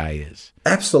stuff that guy is.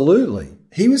 Absolutely.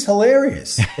 He was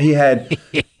hilarious. He had,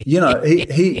 he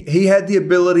had the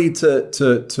ability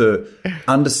to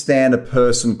understand a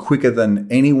person quicker than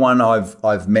anyone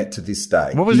I've met to this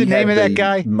day. What was the name of that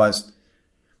guy?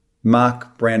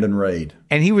 Marc Brandon Reed.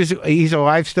 And he's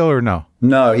alive still or no?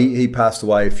 No, he passed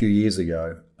away a few years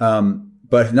ago.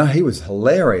 But no, he was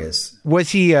hilarious.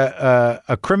 Was he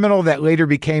a criminal that later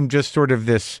became just sort of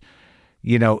this,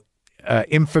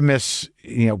 infamous,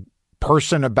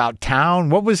 person about town?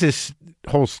 What was his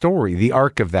whole story, the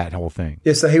arc of that whole thing?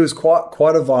 Yeah, so he was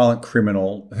quite a violent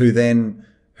criminal who then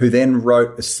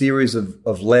wrote a series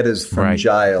of letters from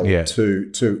jail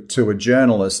to a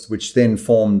journalist, which then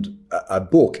formed a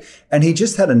book. And he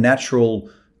just had a natural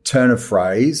turn of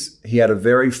phrase. He had a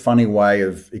very funny way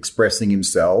of expressing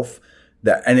himself,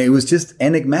 and it was just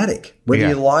enigmatic. Whether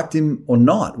you liked him or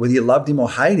not, whether you loved him or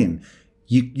hate him,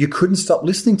 you couldn't stop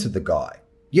listening to the guy.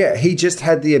 Yeah, he just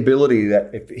had the ability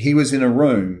that if he was in a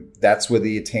room, that's where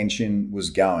the attention was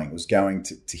going. It was going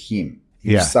to him.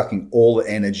 He was sucking all the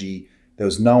energy. There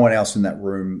was no one else in that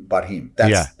room but him.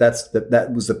 That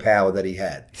was the power that he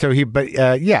had. So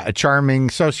a charming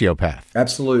sociopath.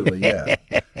 Absolutely, yeah.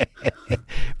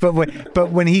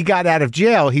 But when he got out of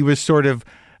jail, he was sort of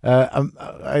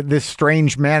this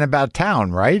strange man about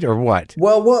town, right? Or what?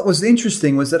 Well, what was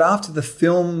interesting was that after the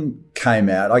film came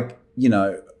out,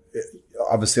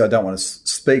 obviously I don't want to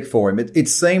speak for him. It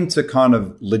seemed to kind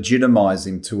of legitimize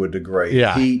him to a degree.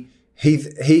 Yeah.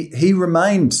 he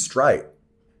remained straight.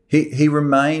 He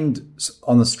remained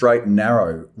on the straight and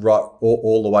narrow right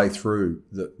all the way through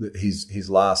his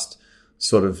last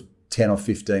sort of 10 or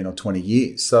 15 or 20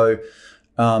 years. So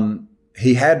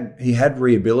he had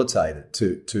rehabilitated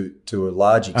to a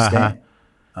large extent.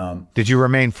 Did you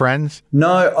remain friends?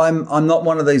 No, I'm not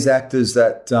one of these actors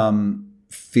that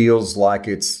feels like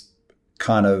it's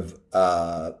kind of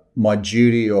my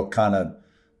duty or kind of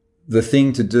the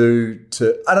thing to do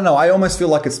to, I don't know. I almost feel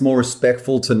like it's more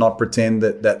respectful to not pretend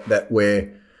that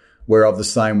we're of the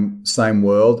same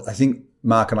world. I think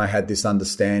Marc and I had this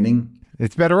understanding.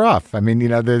 It's better off. I mean,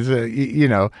 there's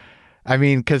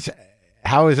because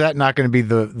how is that not going to be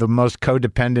the most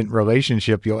codependent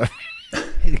relationship you'll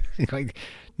like?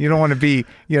 You don't want to be,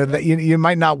 you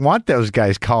might not want those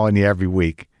guys calling you every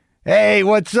week. Hey,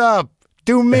 what's up?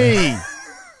 Do me.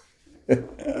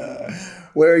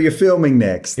 Where are you filming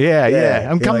next? Yeah.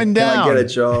 I'm coming down. Can I get a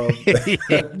job?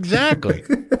 Exactly.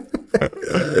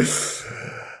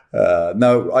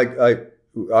 No,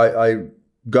 I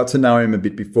got to know him a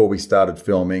bit before we started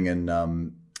filming, and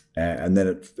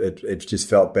then it just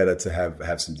felt better to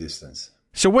have some distance.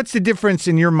 So, what's the difference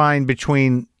in your mind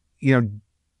between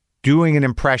doing an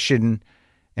impression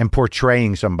and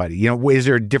portraying somebody? Is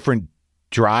there a different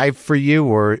drive for you,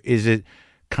 or is it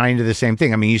kind of the same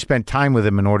thing? I mean, you spent time with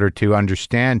him in order to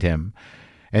understand him,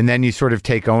 and then you sort of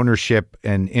take ownership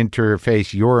and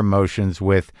interface your emotions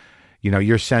with,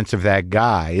 your sense of that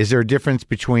guy. Is there a difference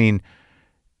between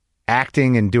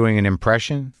acting and doing an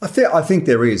impression? I think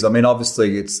there is. I mean,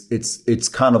 obviously, it's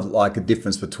kind of like a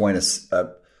difference between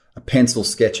a pencil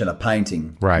sketch and a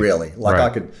painting, right? Really, like I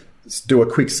could do a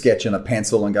quick sketch in a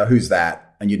pencil and go, "Who's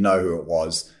that?" and you'd know who it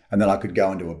was, and then I could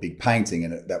go into a big painting,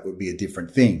 and that would be a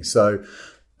different thing. So.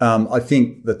 I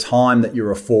think the time that you're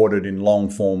afforded in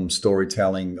long form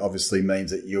storytelling obviously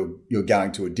means that you're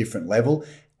going to a different level.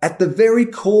 At the very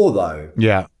core, though,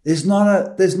 there's not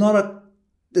a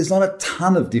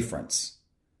ton of difference.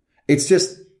 It's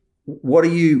just what are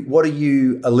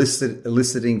you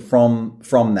eliciting from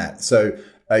that? So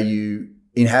are you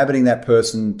inhabiting that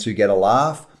person to get a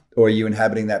laugh? Or are you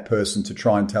inhabiting that person to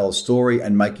try and tell a story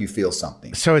and make you feel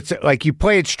something? So it's like you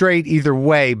play it straight either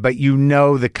way, but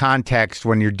the context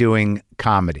when you're doing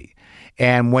comedy.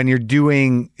 And when you're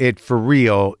doing it for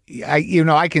real,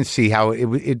 I can see how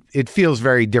it feels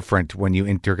very different when you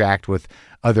interact with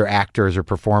other actors or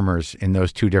performers in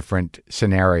those two different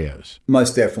scenarios.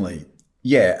 Most definitely.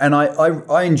 Yeah. And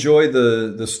I enjoy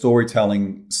the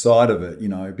storytelling side of it,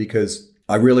 because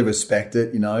I really respect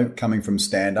it, coming from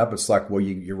stand-up. It's like, well,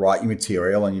 you write your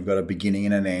material and you've got a beginning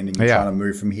and an end and you're trying to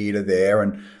move from here to there.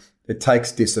 And it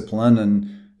takes discipline. And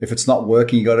if it's not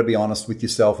working, you got to be honest with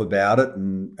yourself about it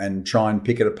and try and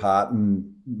pick it apart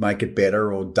and make it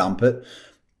better or dump it.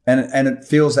 And it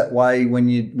feels that way when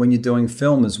you're doing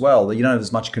film as well. You don't have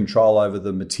as much control over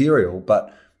the material,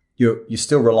 but you're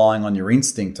still relying on your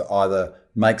instinct to either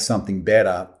make something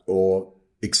better or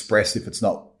express if it's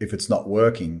not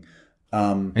working.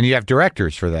 And you have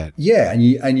directors for that. Yeah, and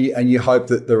you hope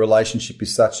that the relationship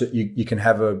is such that you can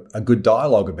have a good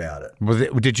dialogue about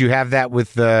it. Did you have that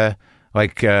with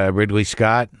Ridley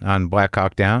Scott on Black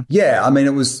Hawk Down? Yeah, I mean,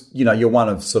 it was, you're one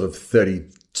of sort of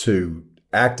 32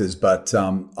 actors, but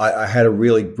I had a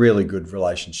really, really good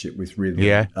relationship with Ridley.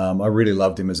 Yeah. I really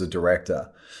loved him as a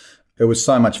director. It was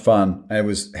so much fun, and it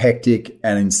was hectic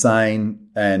and insane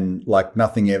and like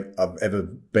nothing I've ever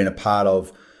been a part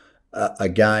of.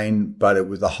 Again, but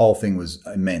the whole thing was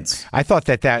immense. I thought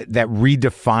that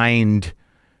redefined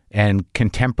and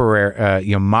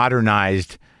contemporary,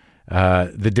 modernized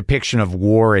the depiction of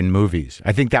war in movies.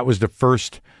 I think that was the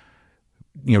first,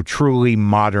 truly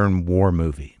modern war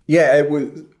movie. Yeah, it was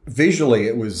visually.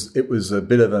 It was a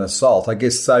bit of an assault. I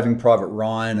guess Saving Private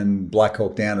Ryan and Black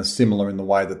Hawk Down are similar in the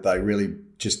way that they really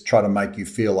just try to make you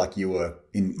feel like you were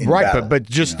in right, battle, but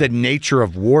just the nature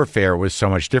of warfare was so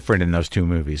much different in those two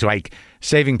movies. Like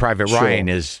Saving Private Ryan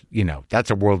is, that's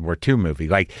a World War II movie.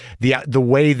 Like the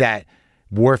way that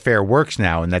warfare works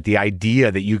now, and that the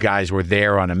idea that you guys were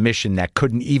there on a mission that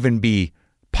couldn't even be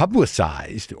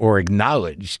publicized or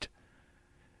acknowledged,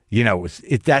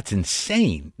 that's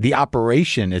insane. The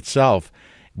operation itself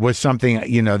was something, that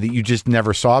you just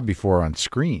never saw before on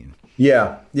screen.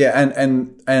 Yeah,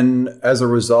 and as a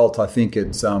result, I think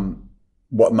it's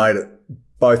what made it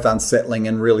both unsettling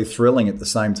and really thrilling at the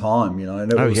same time.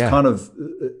 And it was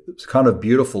kind of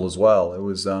beautiful as well. It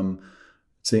was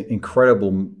it's an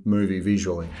incredible movie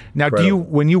visually. Now,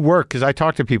 when you work, because I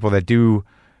talk to people that do,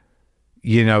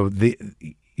 you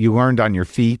learned on your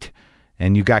feet,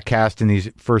 and you got cast in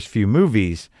these first few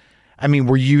movies. I mean,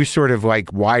 were you sort of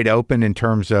like wide open in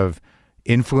terms of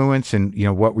influence and, you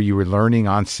know, what you were learning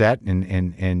on set and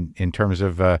in terms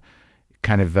of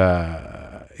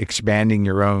expanding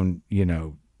your own, you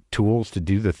know, tools to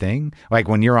do the thing? Like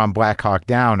when you're on Black Hawk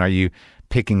Down, are you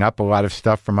picking up a lot of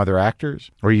stuff from other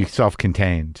actors, or are you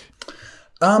self-contained?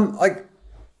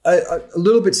 A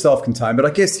little bit self-contained, but I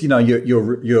guess, you know,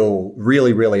 you're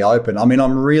really, really open. I mean,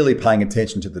 I'm really paying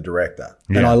attention to the director,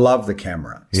 and I love the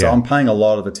camera, so I'm paying a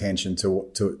lot of attention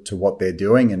to what they're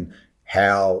doing and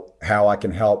how I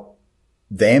can help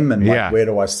them, and like, where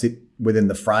do I sit within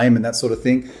the frame and that sort of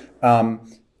thing. And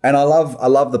I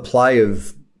love the play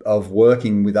of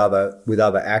working with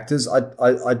other actors.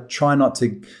 I try not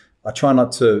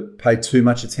to pay too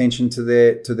much attention to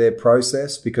their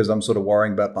process, because I'm sort of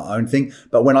worrying about my own thing.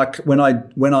 But when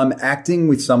I'm acting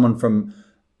with someone from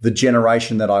the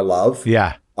generation that I love,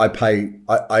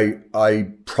 I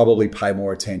probably pay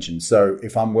more attention. So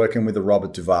if I'm working with a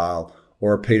Robert Duvall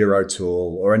or a Peter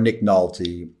O'Toole or a Nick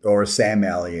Nolte or a Sam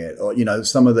Elliott, or, you know,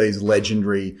 some of these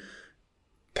legendary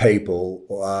people.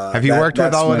 Have you worked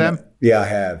with all of them? Yeah, I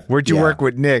have. Where'd you work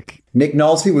with Nick? Nick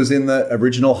Nolte was in the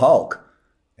original Hulk.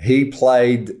 He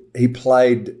played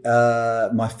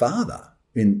my father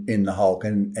in the Hulk,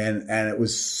 and it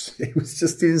was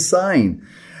just insane.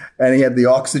 And he had the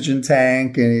oxygen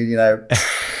tank, and he, you know,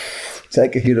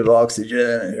 take a hit of oxygen.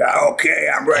 And, okay,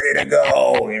 I'm ready to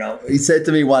go. You know, he said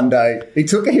to me one day, he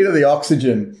took a hit of the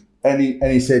oxygen, and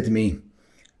he said to me,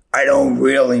 "I don't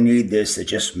really need this. It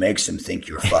just makes them think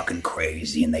you're fucking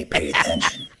crazy, and they pay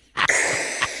attention."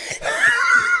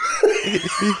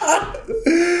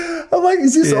 I'm like,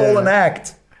 is this all an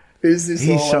act? Is this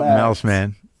He's something else,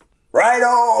 man.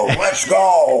 Righto, let's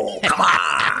go. Come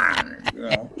on. You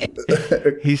know?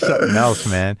 He's something else,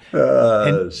 man.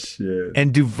 Shit.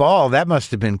 And Duvall, that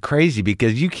must have been crazy,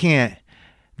 because you can't.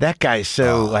 That guy's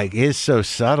so is so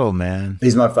subtle, man.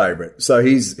 He's my favorite. So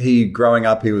growing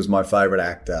up, he was my favorite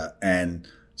actor, and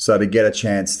so to get a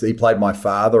chance, he played my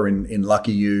father in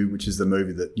Lucky You, which is the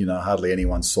movie that, you know, hardly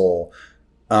anyone saw.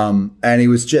 And he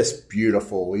was just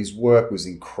beautiful. His work was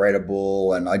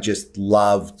incredible, and I just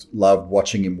loved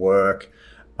watching him work.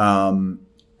 And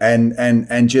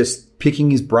just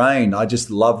picking his brain. I just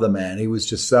love the man. He was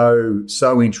just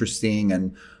so interesting,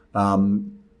 and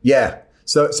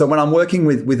So when I'm working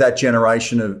with that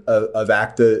generation of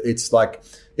actor, it's like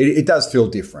it does feel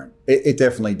different. It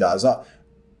definitely does.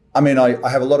 I mean, I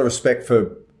have a lot of respect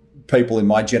for people in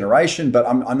my generation, but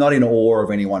I'm not in awe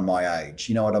of anyone my age.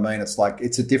 You know what I mean? It's like,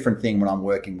 it's a different thing when I'm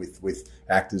working with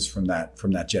actors from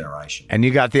that generation. And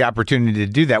you got the opportunity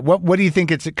to do that. What do you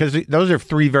think it's, because those are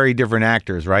three very different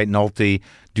actors, right? Nolte,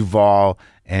 Duvall,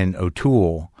 and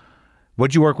O'Toole.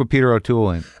 What'd you work with Peter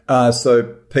O'Toole in? So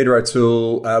Peter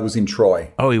O'Toole was in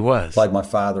Troy. Oh, he was. Played my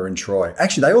father in Troy.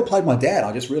 Actually, they all played my dad.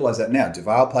 I just realized that now.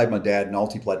 Duvall played my dad,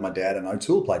 Nolte played my dad, and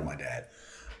O'Toole played my dad.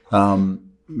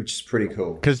 Which is pretty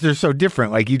cool. Because they're so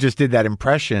different. Like, you just did that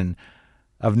impression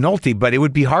of Nolte, but it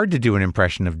would be hard to do an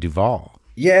impression of Duvall.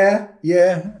 Yeah.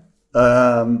 It's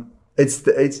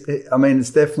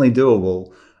definitely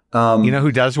doable. You know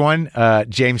who does one?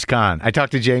 James Caan. I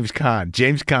talked to James Caan.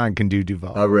 James Caan can do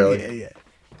Duvall. Oh, really? Yeah.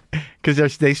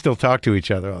 Because they still talk to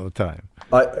each other all the time.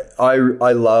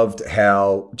 I loved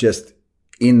how just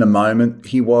in the moment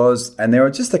he was, and there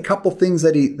were just a couple things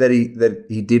that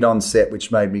he did on set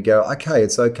which made me go, okay,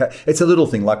 it's okay. It's a little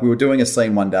thing, like we were doing a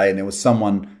scene one day and there was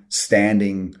someone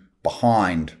standing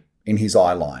behind in his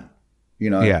eye line, you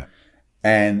know? Yeah.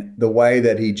 And the way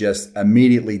that he just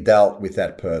immediately dealt with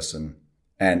that person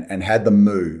and had them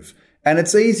move. And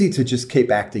it's easy to just keep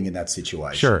acting in that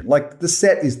situation. Sure. Like, the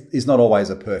set is not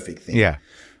always a perfect thing. Yeah.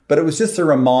 But it was just a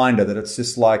reminder that it's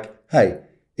just like, hey,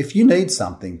 if you need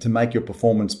something to make your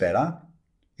performance better,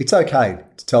 it's okay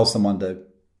to tell someone to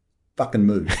fucking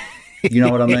move. You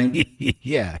know what I mean?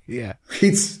 Yeah.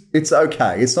 It's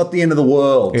okay. It's not the end of the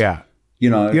world. Yeah. You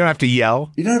know. You don't have to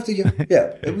yell. You don't have to yell.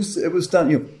 Yeah. It was done.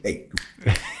 You know, hey,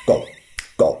 go.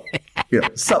 You know,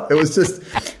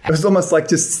 it was almost like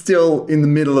just still in the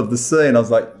middle of the scene. I was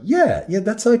like, yeah,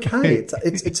 that's okay.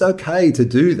 It's okay to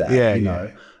do that. Yeah. You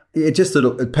know. It just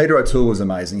Peter O'Toole was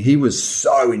amazing. He was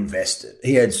so invested.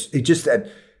 He just had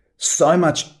so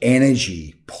much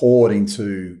energy poured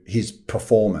into his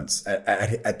performance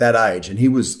at that age, and he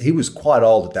was quite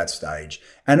old at that stage,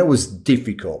 and it was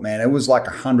difficult, man. It was like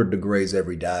 100 degrees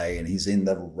every day, and he's in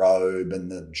the robe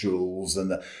and the jewels and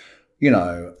the, you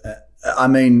know, I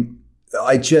mean,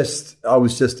 I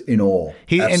was just in awe.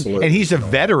 And he's a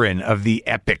veteran of the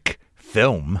epic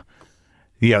film.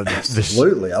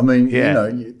 Absolutely. I mean,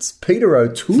 it's Peter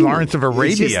O'Toole. It's Lawrence of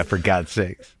Arabia, for God's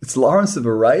sakes. It's Lawrence of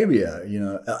Arabia,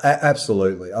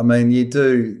 absolutely. I mean, you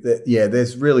do,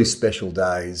 there's really special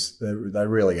days. They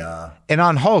really are. And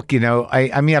on Hulk,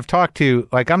 I mean, I've talked to,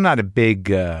 I'm not a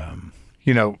big,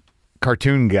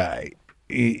 cartoon guy.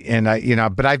 And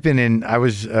but I've been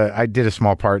I did a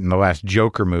small part in the last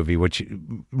Joker movie, which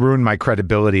ruined my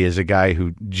credibility as a guy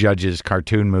who judges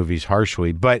cartoon movies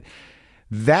harshly. But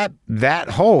that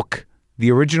Hulk,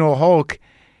 the original Hulk,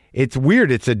 it's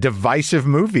weird. It's a divisive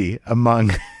movie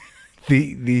among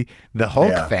the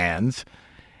Hulk fans.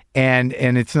 And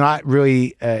it's not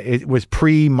really, it was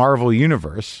pre-Marvel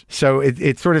Universe. So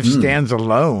it sort of stands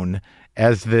alone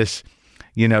as this,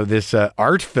 this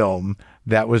art film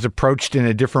that was approached in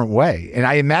a different way. And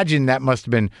I imagine that must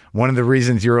have been one of the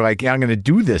reasons you were like, yeah, I'm going to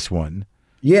do this one.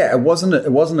 Yeah, it wasn't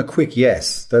a quick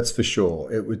yes, that's for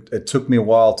sure. It took me a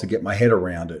while to get my head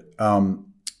around it.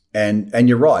 And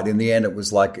you're right. In the end, it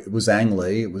was Ang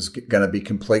Lee. It was going to be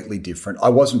completely different. I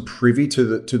wasn't privy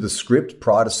to the script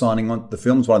prior to signing on the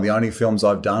film. It's one of the only films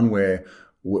I've done where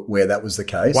that was the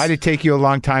case. Why did it take you a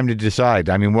long time to decide?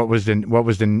 I mean, what was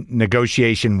the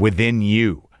negotiation within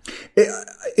you?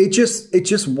 It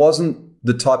just wasn't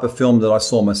the type of film that I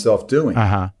saw myself doing.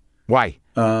 Why?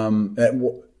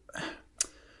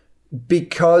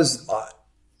 Because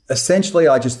essentially,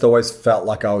 I just always felt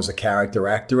like I was a character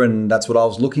actor, and that's what I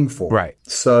was looking for. Right.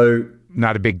 So,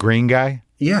 not a big green guy.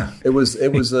 Yeah, it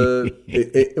wasn't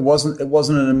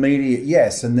an immediate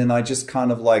yes, and then I just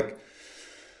kind of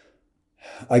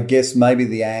I guess maybe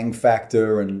the Ang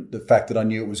factor and the fact that I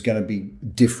knew it was going to be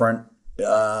different.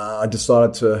 I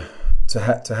decided to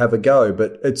have a go,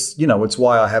 but it's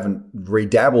why I haven't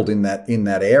redabbled in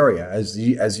that area as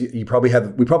you probably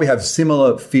have. We probably have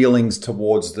similar feelings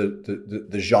towards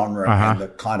the genre and the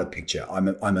kind of picture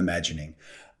I'm imagining.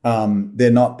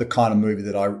 They're not the kind of movie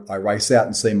that I race out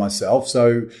and see myself.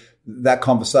 So that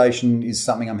conversation is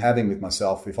something I'm having with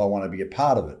myself if I want to be a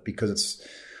part of it, because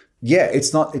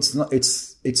it's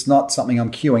not something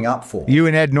I'm queuing up for. You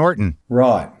and Ed Norton,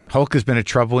 right? Hulk has been a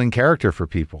troubling character for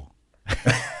people.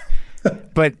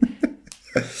 But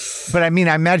I mean,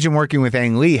 I imagine working with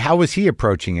Ang Lee, how was he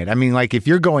approaching it? I mean, if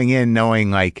you're going in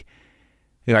knowing like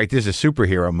this is a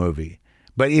superhero movie,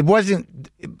 but it wasn't,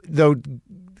 though,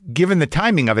 given the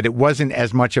timing of it, it wasn't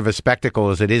as much of a spectacle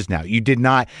as it is now.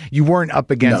 You weren't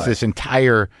up against this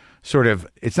entire sort of,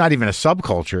 it's not even a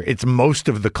subculture. It's most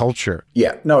of the culture.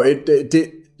 Yeah, no, it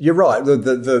did. You're right.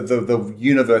 The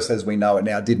universe as we know it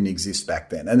now didn't exist back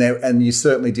then, and you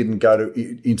certainly didn't go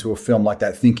into a film like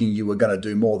that thinking you were going to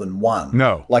do more than one.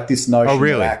 No, like this notion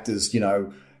that actors,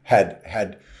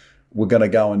 were going to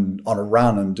go on a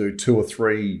run and do 2 or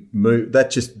 3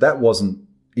 movies. That wasn't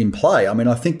in play. I mean,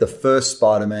 I think the first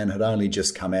Spider-Man had only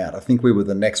just come out. I think we were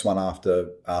the next one after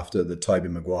the Tobey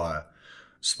Maguire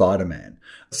Spider-Man.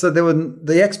 So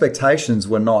the expectations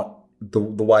were not the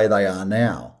way they are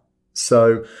now.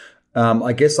 So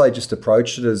I guess I just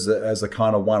approached it as a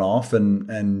kind of one-off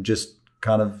and just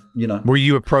kind of, Were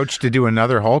you approached to do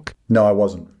another Hulk? No, I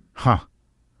wasn't. Huh.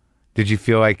 Did you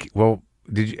feel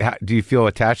do you feel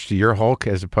attached to your Hulk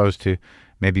as opposed to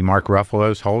maybe Mark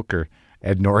Ruffalo's Hulk or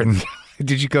Ed Norton?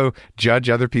 Did you go judge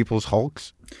other people's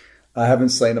Hulks? I haven't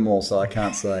seen them all, so I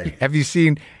can't say.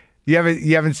 You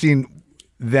haven't seen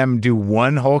them do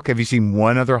one Hulk? Have you seen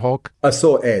one other Hulk? I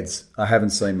saw Ed's. I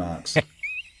haven't seen Mark's.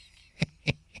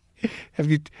 Have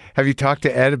you talked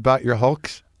to Ed about your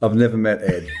Hulks? I've never met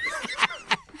Ed.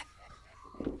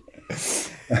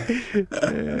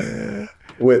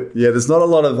 There's not a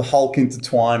lot of Hulk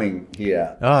intertwining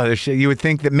here. Oh, you would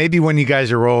think that maybe when you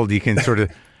guys are old, you can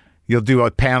you'll do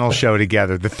a panel show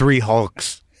together, the 3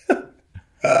 Hulks.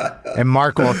 And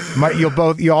Mark you'll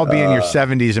all be in your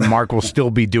 70s, and Mark will still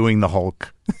be doing the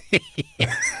Hulk.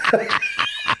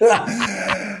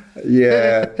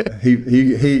 Yeah,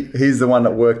 he's the one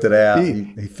that worked it out.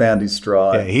 He found his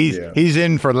stride. Yeah, he's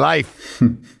in for life.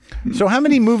 So how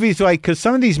many movies, because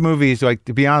some of these movies,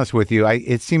 to be honest with you,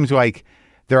 it seems like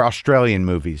they're Australian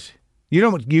movies.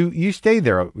 You stay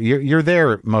there. You're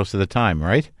there most of the time,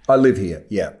 right? I live here.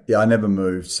 Yeah. I never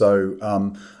moved. So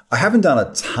I haven't done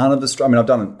a ton of Australia. I mean, I've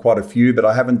done quite a few, but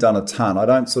I haven't done a ton. I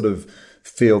don't sort of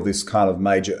feel this kind of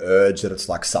major urge that it's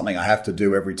like something I have to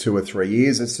do every 2 or 3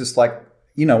 years. It's just like,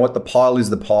 what, the pile is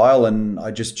the pile, and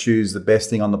I just choose the best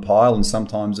thing on the pile, and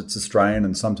sometimes it's Australian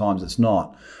and sometimes it's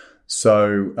not.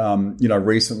 So,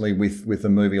 recently with a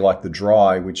movie like The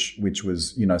Dry, which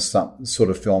was, some sort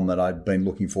of film that I'd been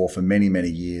looking for many, many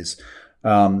years,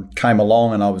 came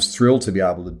along, and I was thrilled to be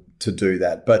able to do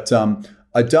that. But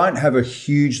I don't have a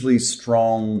hugely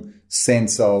strong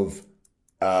sense of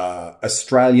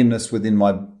Australianness within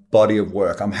my body of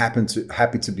work. I'm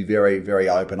happy to be very, very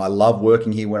open. I love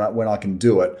working here when I can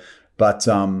do it, but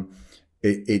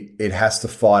it has to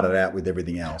fight it out with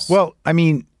everything else. Well, I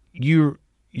mean, you're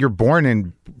born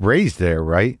and raised there,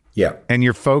 right? Yeah. And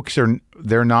your folks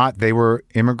they were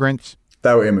immigrants?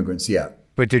 They were immigrants, yeah.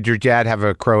 But did your dad have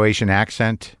a Croatian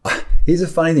accent? Here's a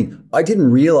funny thing. I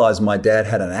didn't realize my dad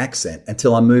had an accent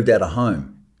until I moved out of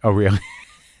home. Oh, really?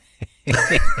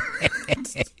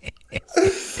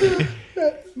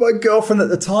 My girlfriend at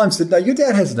the time said, "No, your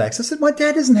dad has an accent." I said, "My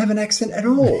dad doesn't have an accent at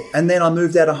all." And then I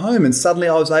moved out of home and suddenly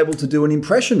I was able to do an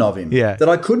impression of him that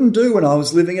I couldn't do when I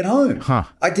was living at home. Huh.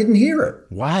 I didn't hear it.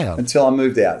 Wild. Until I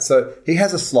moved out. So he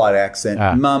has a slight accent.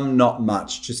 Mum, not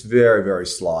much, just very, very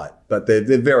slight. But they're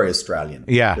very Australian.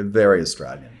 Yeah. They're very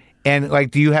Australian. And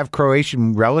do you have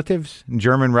Croatian relatives,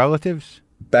 German relatives?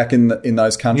 Back in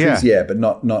those countries, yeah, but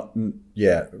not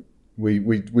yeah.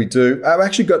 We do. I've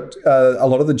actually got a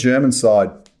lot of the German side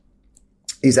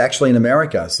is actually in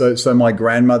America. So my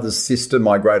grandmother's sister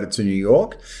migrated to New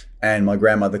York, and my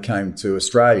grandmother came to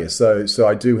Australia. So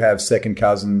I do have second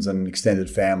cousins and extended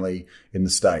family in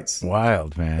the States.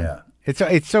 Wild, man. Yeah.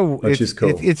 It's cool.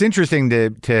 It's interesting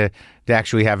to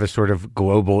actually have a sort of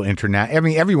global internet. I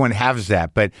mean, everyone has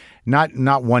that, but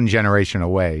not one generation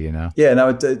away, you know? Yeah, no,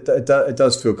 it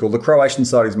does feel cool. The Croatian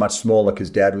side is much smaller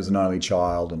because Dad was an only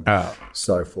child and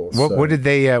so forth. What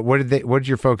did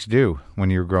your folks do when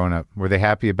you were growing up? Were they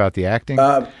happy about the acting?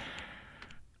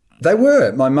 They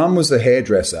were. My mum was a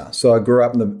hairdresser, so I grew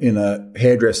up in a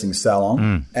hairdressing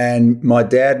salon, and my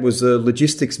dad was a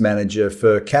logistics manager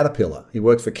for Caterpillar. He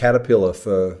worked for Caterpillar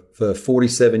for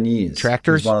 47 years.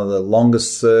 Tractors? He's one of the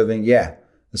longest serving,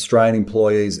 Australian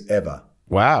employees ever.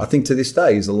 Wow. I think to this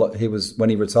day he was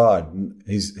when he retired.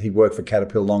 He worked for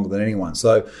Caterpillar longer than anyone.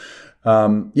 So,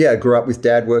 I grew up with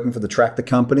Dad working for the tractor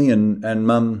company, and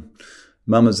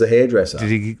Mum is a hairdresser.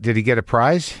 Did he get a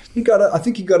prize? He got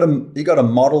a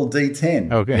model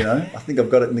D10. Okay. You know, I think I've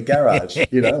got it in the garage.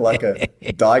 You know, like a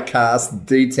die cast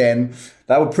D10.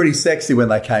 They were pretty sexy when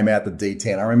they came out, the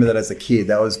D10. I remember that as a kid.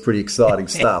 That was pretty exciting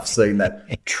stuff. Seeing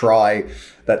that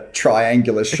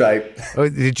triangular shape. Oh,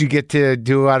 did you get to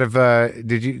do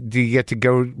did you get to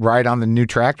go ride on the new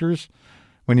tractors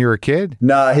when you were a kid?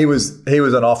 No, he was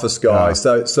an office guy.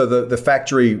 Oh. So the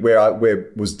factory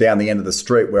where was down the end of the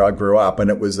street where I grew up, and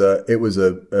it was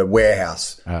a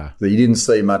warehouse. So you didn't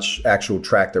see much actual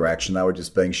tractor action. They were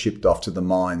just being shipped off to the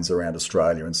mines around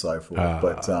Australia and so forth.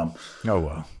 Oh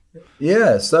well.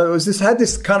 Yeah, so had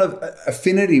this kind of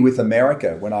affinity with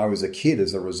America when I was a kid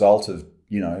as a result of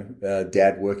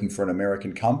Dad working for an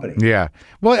American company. Yeah,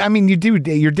 well, I mean, you're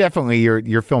definitely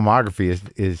your filmography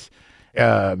is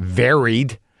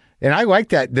varied, and I like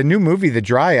that. The new movie, The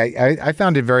Dry, I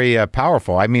found it very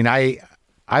powerful. I mean,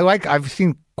 I've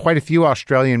seen quite a few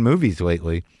Australian movies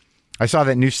lately. I saw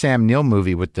that new Sam Neill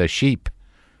movie with the sheep.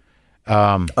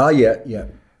 Yeah.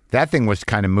 That thing was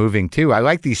kind of moving too. I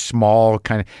like these small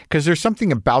kind of, because there's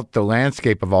something about the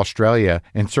landscape of Australia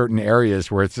in certain areas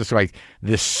where it's just like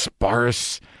this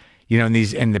sparse,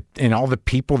 and all the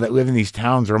people that live in these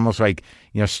towns are almost like,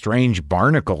 strange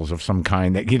barnacles of some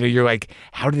kind that, you're like,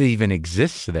 how do they even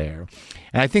exist there?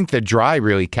 And I think The Dry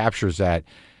really captures that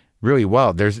really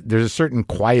well. There's a certain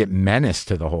quiet menace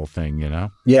to the whole thing,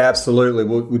 Yeah, absolutely.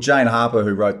 Well, Jane Harper,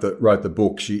 who wrote the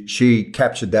book, she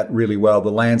captured that really well. The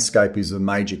landscape is a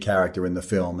major character in the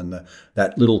film, and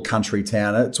that little country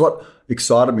town. It's what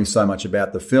excited me so much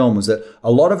about the film was that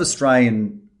a lot of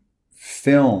Australian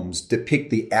films depict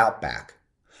the outback,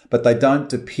 but they don't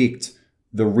depict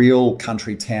the real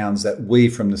country towns that we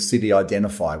from the city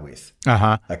identify with.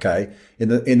 Okay.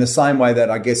 In the same way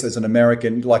that I guess as an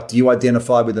American, like, do you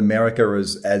identify with America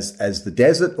as the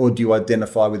desert, or do you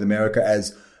identify with America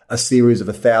as a series of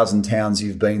 1,000 towns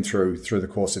you've been through the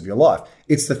course of your life?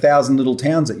 It's the 1,000 little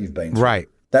towns that you've been through. Right.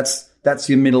 That's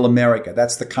your middle America.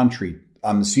 That's the country,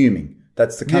 I'm assuming.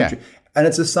 That's the country. Yeah. And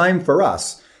it's the same for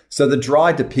us. So The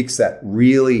Dry depicts that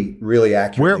really, really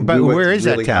accurately. Where is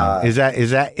that town? Hard.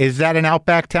 Is that an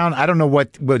outback town? I don't know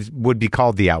what would be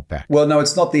called the outback. Well, no,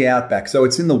 it's not the outback. So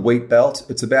it's in the wheat belt.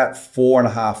 It's about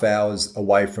 4.5 hours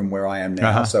away from where I am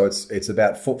now. So it's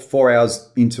about 4 hours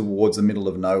in towards the middle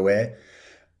of nowhere,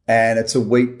 and it's a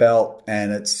wheat belt,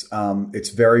 and it's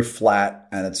very flat,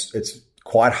 and it's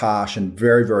quite harsh and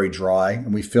very, very dry.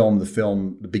 And we filmed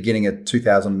the beginning of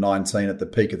 2019 at the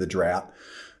peak of the drought.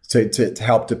 To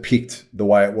help depict the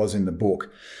way it was in the book.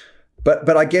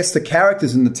 But I guess the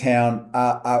characters in the town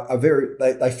are very,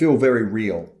 they feel very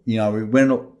real. We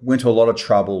went to a lot of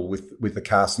trouble with the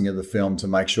casting of the film to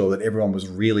make sure that everyone was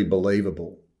really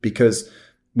believable, because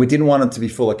We didn't want it to be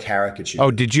full of caricature. Oh,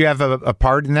 did you have a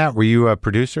part in that? Were you a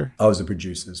producer? I was a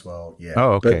producer as well, yeah.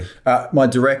 Oh, okay. But my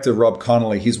director, Rob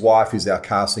Connolly, his wife is our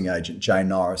casting agent, Jane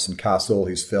Norris, and casts all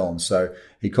his films. So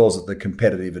he calls it the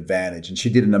competitive advantage. And she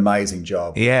did an amazing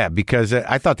job. Yeah, because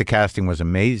I thought the casting was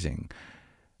amazing.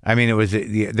 I mean,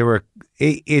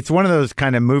 it's one of those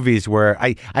kind of movies where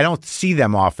I don't see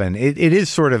them often. It is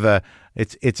sort of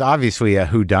it's obviously a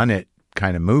whodunit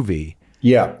kind of movie.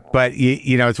 Yeah. But,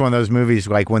 it's one of those movies,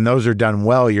 like, when those are done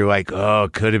well, you're like, oh,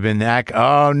 could have been that.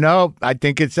 Oh, no, I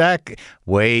think it's that.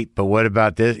 Wait, but what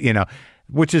about this?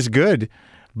 Which is good.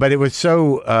 But it was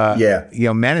so,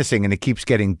 menacing, and it keeps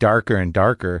getting darker and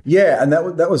darker. Yeah, and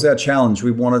that was our challenge. We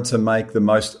wanted to make the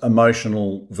most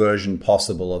emotional version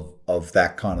possible of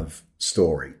that kind of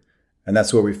story. And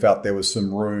that's where we felt there was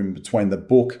some room between the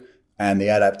book and the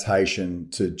adaptation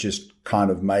to just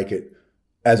kind of make it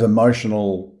as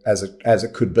emotional as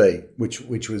it could be, which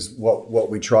was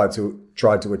what we tried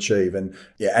to achieve. And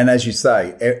and as you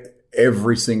say,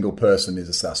 every single person is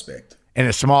a suspect in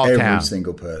a small town. Every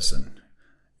single person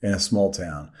in a small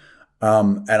town.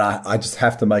 And I just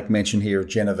have to make mention here of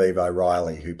Genevieve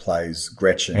O'Reilly, who plays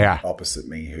Gretchen opposite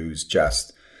me, who's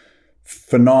just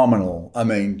phenomenal. I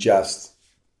mean, she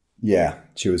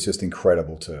was just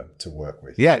incredible to work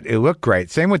with. Yeah, it looked great.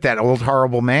 Same with that old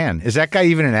horrible man. Is that guy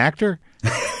even an actor?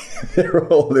 They're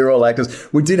all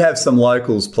actors. We did have some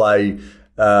locals play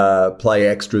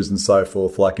extras and so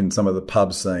forth, like in some of the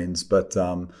pub scenes. But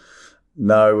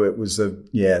no, it was there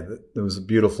was a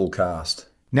beautiful cast.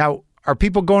 Now, are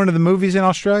people going to the movies in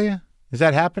Australia? Is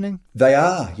that happening? They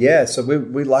are, yeah. So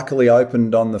we luckily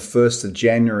opened on the 1st of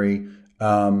January,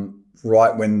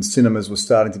 right when cinemas were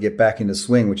starting to get back into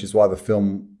swing, which is why the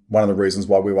film, one of the reasons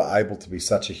why we were able to be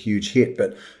such a huge hit.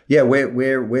 But yeah,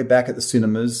 we're back at the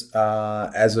cinemas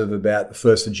as of about the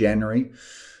 1st of January.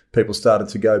 People started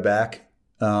to go back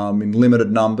in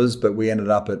limited numbers, but we ended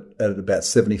up at about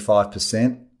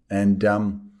 75%. And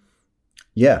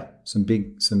some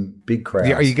big crowds.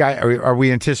 Yeah, are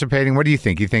we anticipating? What do you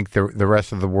think? You think the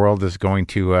rest of the world is going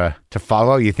to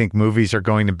follow? You think movies are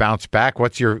going to bounce back?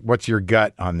 What's your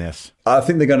gut on this? I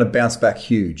think they're going to bounce back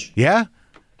huge. Yeah,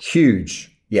 huge.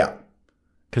 Yeah,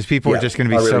 because people are just going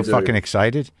to be so fucking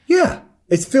excited. Yeah,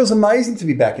 it feels amazing to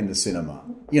be back in the cinema.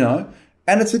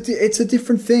 And it's a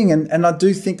different thing, and I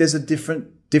do think there's a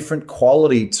different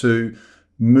quality to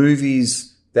movies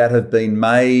that have been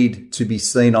made to be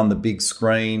seen on the big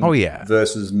screen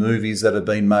versus movies that have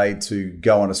been made to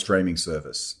go on a streaming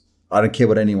service. I don't care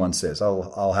what anyone says.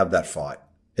 I'll have that fight.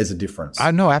 There's a difference.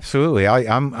 I know, absolutely.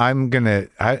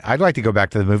 I'd like to go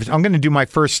back to the movies. I'm going to do my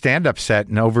first stand-up set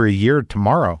in over a year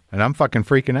tomorrow, and I'm fucking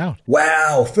freaking out.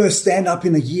 Wow, first stand-up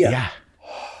in a year. Yeah.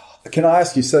 Can I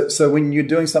ask you, so when you're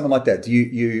doing something like that, do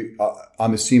you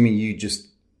I'm assuming you just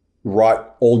write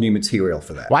all new material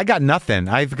for that? Well, I got nothing.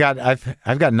 I've got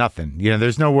nothing.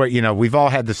 There's nowhere. We've all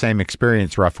had the same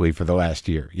experience roughly for the last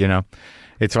year.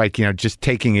 It's like just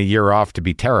taking a year off to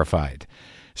be terrified.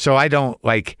 So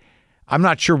I'm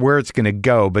not sure where it's going to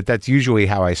go, but that's usually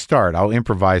how I start. I'll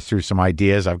improvise through some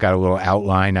ideas. I've got a little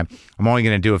outline. I'm only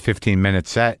going to do a 15-minute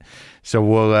set, so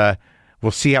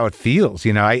we'll see how it feels.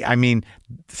 I mean,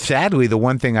 sadly, the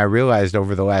one thing I realized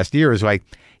over the last year is I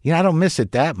don't miss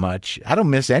it that much. I don't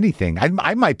miss anything.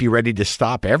 I might be ready to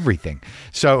stop everything.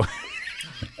 So,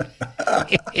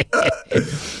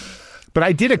 but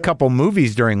I did a couple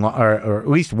movies or at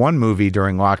least one movie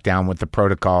during lockdown with the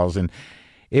protocols, and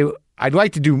I'd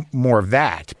like to do more of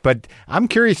that. But I'm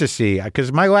curious to see,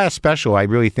 because my last special, I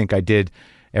really think I did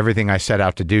everything I set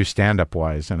out to do stand-up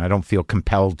wise, and I don't feel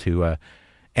compelled to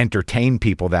entertain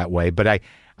people that way. But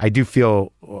I do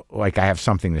feel like I have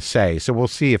something to say. So we'll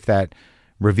see if that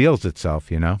reveals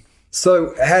itself,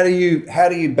 So how do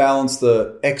you balance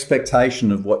the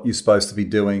expectation of what you're supposed to be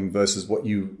doing versus what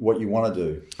you want to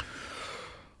do?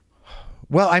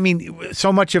 Well, I mean,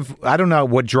 so much of, I don't know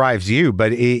what drives you,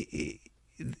 but the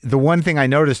one thing I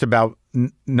noticed about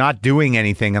not doing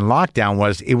anything in lockdown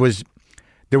was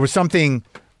there was something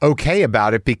okay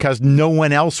about it because no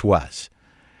one else was.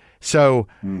 So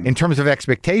in terms of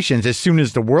expectations, as soon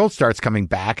as the world starts coming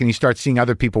back and you start seeing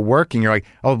other people working, you're like,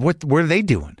 oh, what are they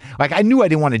doing? Like, I knew I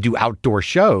didn't want to do outdoor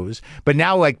shows, but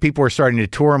now people are starting to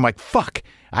tour. I'm like, fuck,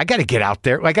 I got to get out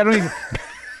there. Like, I don't even.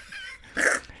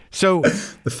 So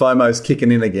the FOMO's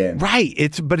kicking in again.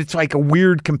 Right. But it's like a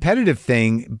weird competitive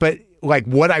thing. But like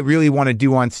what I really want to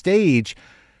do on stage,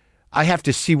 I have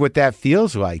to see what that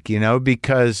feels like,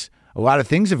 because a lot of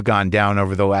things have gone down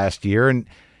over the last year.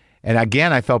 And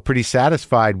again, I felt pretty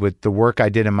satisfied with the work I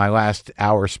did in my last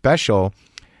hour special,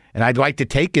 and I'd like to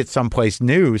take it someplace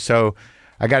new. So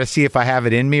I got to see if I have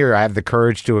it in me or I have the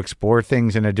courage to explore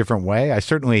things in a different way. I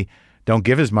certainly don't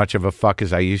give as much of a fuck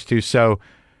as I used to. So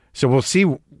we'll see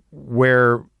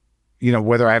where,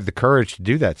 whether I have the courage to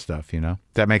do that stuff, Does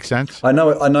that make sense? I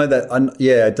know that.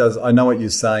 Yeah, it does. I know what you're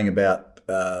saying about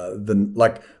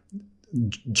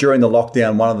during the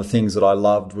lockdown, one of the things that I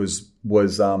loved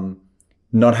was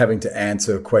not having to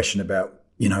answer a question about,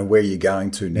 where you're going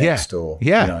to next or,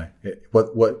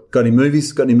 what, got any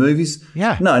movies? Got any movies?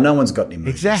 Yeah. No one's got any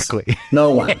movies. Exactly. No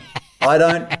one. I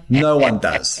don't. No one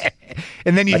does.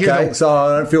 And then you hear so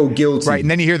I don't feel guilty. Right,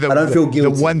 and then you hear I don't feel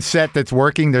guilty. The one set that's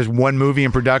working, there's one movie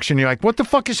in production, you're like, what the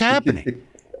fuck is happening?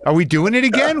 Are we doing it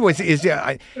again?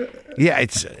 I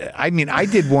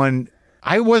did one.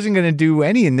 I wasn't going to do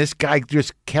any, and this guy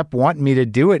just kept wanting me to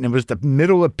do it, and it was the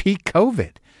middle of peak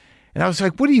COVID. And I was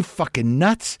like, what are you, fucking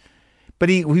nuts? But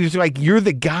he was like, you're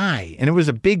the guy. And it was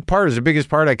a big part. It was the biggest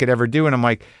part I could ever do. And I'm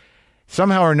like,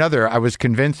 somehow or another, I was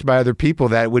convinced by other people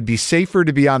that it would be safer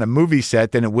to be on a movie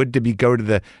set than it would to go to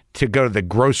the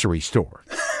grocery store.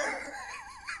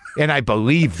 And I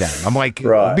believe them. I'm like,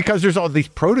 right. Because there's all these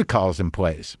protocols in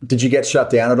place. Did you get shut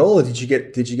down at all, or did you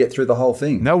get through the whole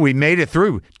thing? No, we made it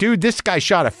through. Dude, this guy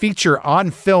shot a feature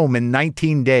on film in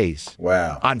 19 days.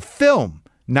 Wow. On film,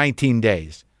 19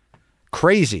 days.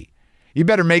 Crazy. You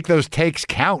better make those takes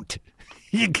count.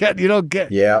 You don't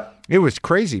get. Yeah. It was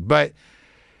crazy, but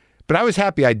I was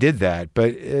happy I did that.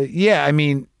 But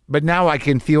but now I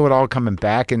can feel it all coming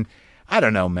back, and I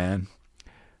don't know, man.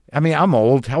 I mean, I'm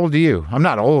old. How old are you? I'm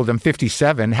not old. I'm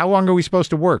 57. How long are we supposed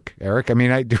to work, Eric? I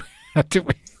mean,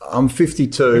 I'm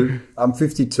 52.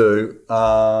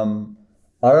 I don't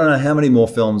know how many more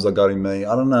films I got in me.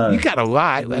 I don't know. You got a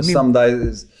lot. Some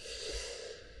days.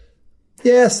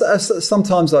 Yes,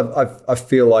 sometimes I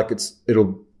feel like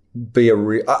it'll be a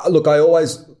look.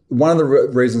 One of the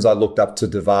reasons I looked up to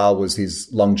Duvall was his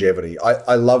longevity.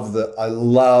 I love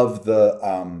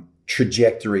the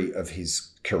trajectory of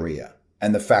his career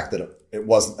and the fact that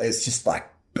it's just like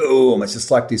boom. It's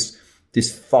just like this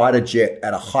fighter jet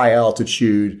at a high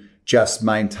altitude, just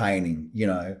maintaining.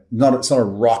 It's not a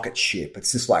rocket ship.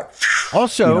 It's just like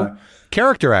also.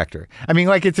 Character actor. I mean,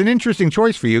 like, it's an interesting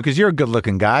choice for you because you're a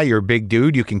good-looking guy. You're a big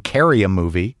dude. You can carry a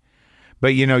movie.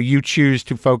 But, you choose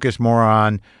to focus more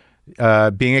on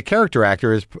being a character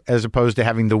actor as opposed to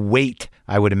having the weight,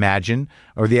 I would imagine,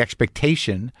 or the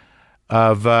expectation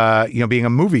of, being a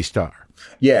movie star.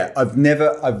 Yeah, I've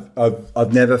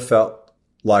never felt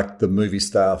like the movie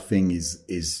star thing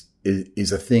is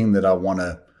a thing that I want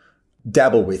to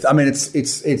dabble with. I mean,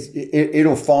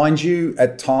 it'll find you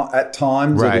at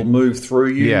times. Right. It'll move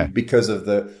through you because of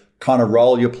the kind of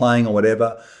role you're playing or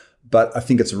whatever. But I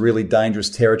think it's really dangerous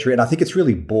territory, and I think it's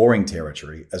really boring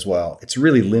territory as well. It's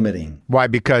really limiting. Why?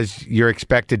 Because you're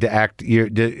expected to act,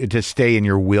 to stay in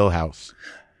your wheelhouse.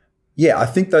 Yeah, I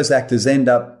think those actors end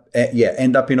up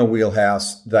in a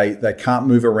wheelhouse. They can't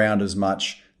move around as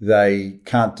much. They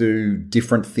can't do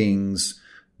different things.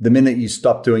 The minute you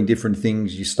stop doing different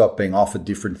things, you stop being offered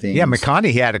different things. Yeah,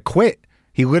 McConaughey had to quit.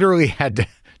 He literally had to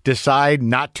decide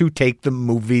not to take the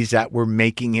movies that were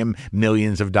making him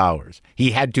millions of dollars.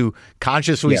 He had to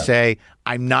consciously say,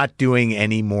 I'm not doing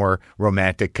any more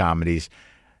romantic comedies.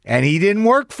 And he didn't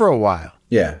work for a while.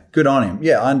 Yeah, good on him.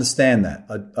 Yeah, I understand that.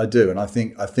 I do. And I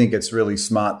think it's really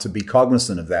smart to be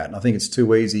cognizant of that. And I think it's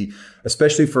too easy,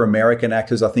 especially for American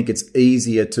actors. I think it's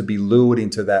easier to be lured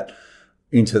into that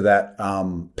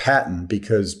pattern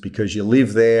because you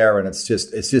live there and it's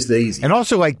just easy. And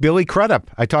also like Billy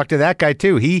Crudup, I talked to that guy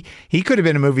too. He could have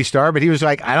been a movie star, but he was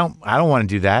like, I don't want to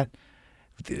do that.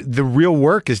 The real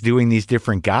work is doing these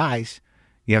different guys,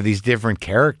 these different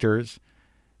characters,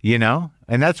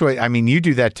 and that's what I mean. You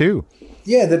do that too.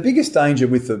 Yeah, the biggest danger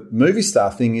with the movie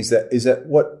star thing is that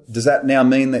what does that now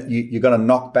mean that you're going to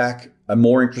knock back a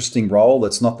more interesting role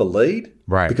that's not the lead?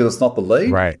 Right. Because it's not the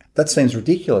lead? Right. That seems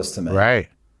ridiculous to me. Right.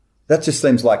 That just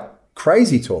seems like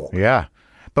crazy talk. Yeah.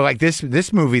 But like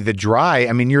this movie, The Dry,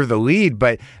 I mean, you're the lead,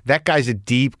 but that guy's a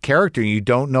deep character and you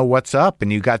don't know what's up.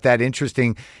 And you got that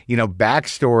interesting,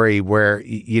 backstory where,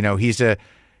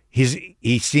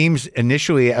 he seems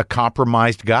initially a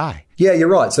compromised guy. Yeah, you're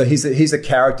right. So he's a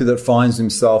character that finds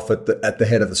himself at the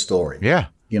head of the story. Yeah.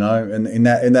 And in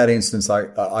that instance,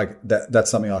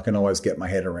 that's something I can always get my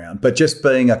head around. But just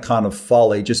being a kind of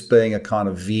folly, just being a kind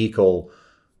of vehicle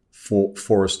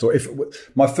for a story.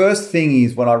 My first thing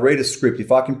is when I read a script,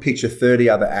 if I can picture 30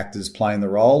 other actors playing the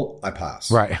role, I pass.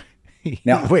 Right.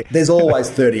 Now, there's always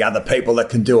 30 other people that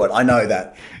can do it. I know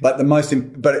that, but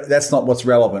but that's not what's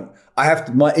relevant.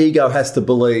 My ego has to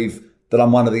believe that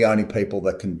I'm one of the only people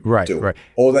that can do it,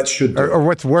 or that should do it. Or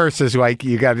what's worse is like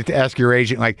you got to ask your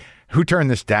agent, like, who turned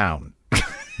this down?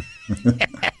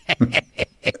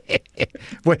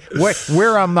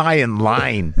 Where am I in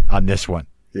line on this one?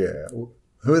 Yeah.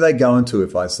 Who are they going to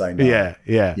if I say no? Yeah.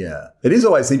 It is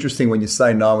always interesting when you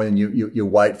say no and you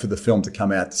wait for the film to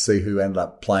come out to see who ended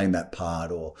up playing that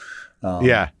part or.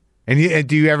 Yeah. And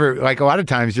do you ever, like, a lot of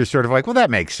times you're sort of like, well, that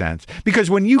makes sense. Because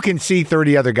when you can see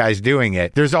 30 other guys doing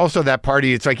it, there's also that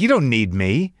party. It's like, you don't need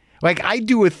me. Like, I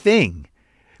do a thing.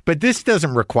 But this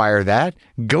doesn't require that.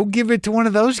 Go give it to one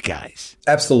of those guys.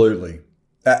 Absolutely.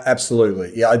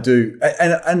 Absolutely. Yeah, I do.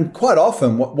 And quite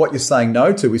often what you're saying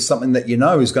no to is something that you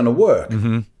know is going to work.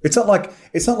 Mm-hmm. It's not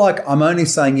like I'm only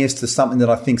saying yes to something that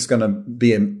I think is going to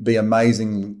be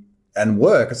amazing and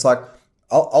work. It's like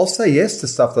I'll say yes to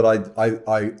stuff that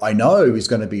I know is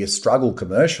going to be a struggle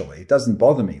commercially. It doesn't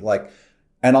bother me.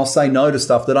 And I'll say no to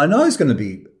stuff that I know is going to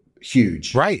be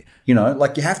huge. Right. You know,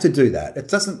 like you have to do that. It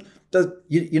doesn't.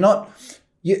 You're not.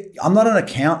 I'm not an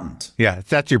accountant. Yeah,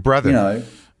 that's your brother. You know,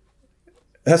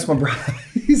 that's my brother.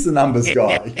 He's the numbers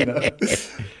guy. You know,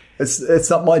 it's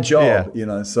not my job. Yeah. You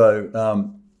know,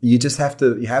 so you just have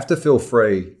to feel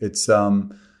free. It's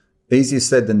easier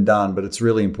said than done, but it's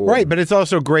really important. Right, but it's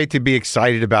also great to be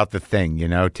excited about the thing. You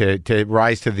know, to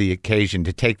rise to the occasion,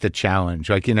 to take the challenge.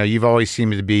 Like, you know, you've always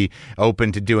seemed to be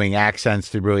open to doing accents,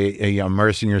 to really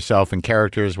immersing yourself in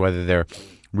characters, whether they're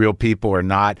real people or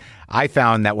not. I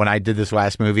found that when I did this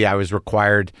last movie, I was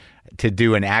required to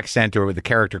do an accent or what the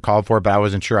character called for, but I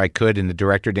wasn't sure I could, and the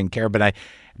director didn't care. But I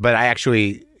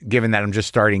actually, given that I'm just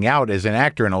starting out as an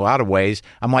actor in a lot of ways,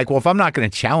 I'm like, well, if I'm not going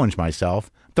to challenge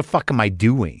myself, what the fuck am I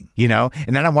doing? You know?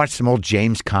 And then I watched some old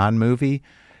James Caan movie,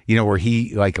 you know, where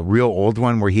he, like a real old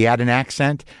one, where he had an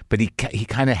accent, but he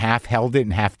kind of half held it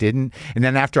and half didn't. And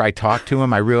then after I talked to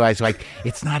him, I realized, like,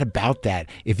 it's not about that.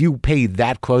 If you pay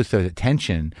that close of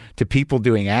attention to people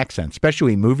doing accents,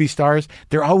 especially movie stars,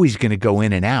 they're always going to go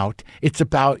in and out. It's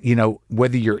about, you know,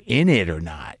 whether you're in it or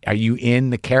not. Are you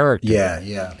in the character?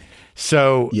 Yeah.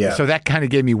 So that kind of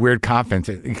gave me weird confidence.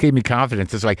 It gave me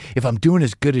confidence. It's like, if I'm doing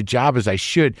as good a job as I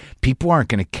should, people aren't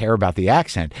going to care about the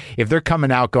accent. If they're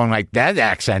coming out going like, that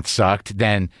accent sucked,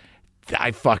 then I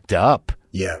fucked up.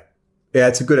 Yeah,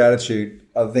 it's a good attitude.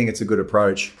 I think it's a good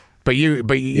approach. But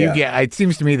it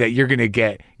seems to me that you're going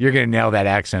to nail that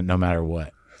accent no matter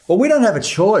what. Well, we don't have a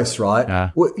choice,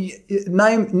 right?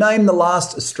 Name the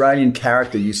last Australian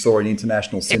character you saw in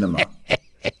international cinema.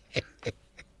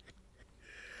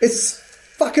 It's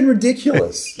fucking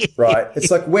ridiculous, right?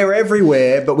 It's like we're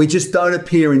everywhere, but we just don't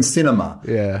appear in cinema.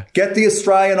 Yeah. Get the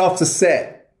Australian off the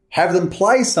set. Have them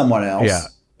play someone else. Yeah.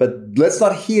 But let's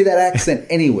not hear that accent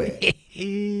anywhere.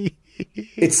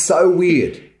 It's so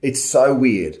weird.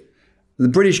 The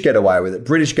British get away with it.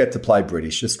 British get to play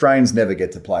British. Australians never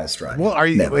get to play Australian. Well,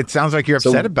 Never. it sounds like you're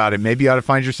upset about it. Maybe you ought to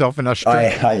find yourself in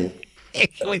Australia.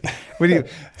 What do you?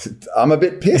 I'm a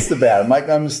bit pissed about it. Make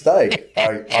no mistake.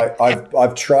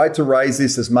 I've tried to raise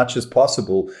this as much as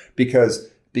possible because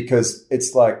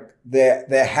it's like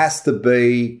there has to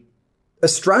be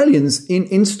Australians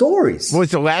in stories.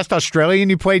 Was the last Australian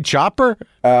you played Chopper?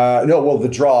 No, well, the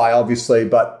Dry, obviously,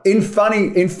 but in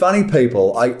funny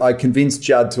people, I convinced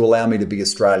Judd to allow me to be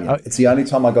Australian. It's the only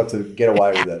time I got to get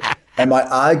away with it. And my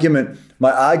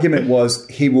argument was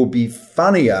he will be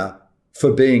funnier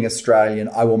for being Australian.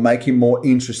 I will make him more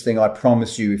interesting, I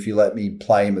promise you, if you let me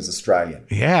play him as Australian.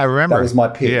 Yeah, I remember. That was my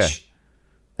pitch.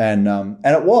 Yeah. And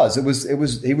it was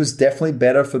he was definitely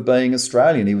better for being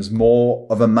Australian. He was more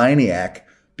of a maniac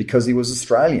because he was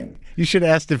Australian. You should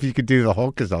have asked if you could do the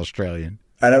Hulk as Australian.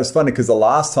 And it was funny because the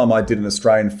last time I did an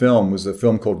Australian film was a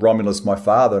film called Romulus, My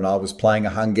Father, and I was playing a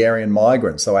Hungarian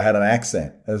migrant, so I had an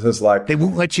accent. It was just like, they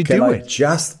won't let you can do I it.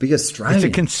 Just be Australian. It's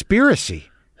a conspiracy.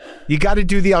 You got to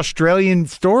do the Australian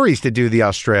stories to do the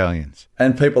Australians.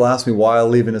 And people ask me why I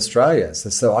live in Australia.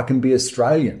 So I can be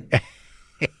Australian.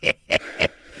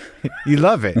 You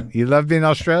love it. You love being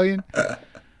Australian?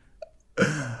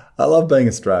 I love being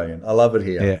Australian. I love it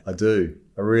here. Yeah. I do.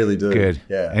 I really do. Good.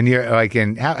 Yeah. And you're like,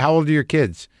 how old are your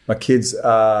kids? My kids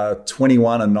are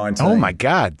 21 and 19. Oh my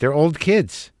God. They're old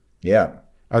kids. Yeah.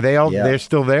 Are they all, they're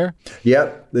still there?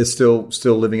 Yep. They're still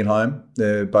living at home.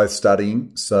 They're both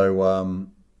studying. So,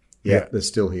 they're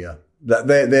still here. They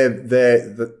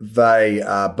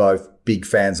are both big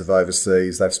fans of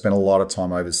overseas. They've spent a lot of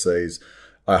time overseas.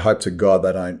 I hope to God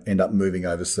they don't end up moving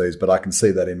overseas, but I can see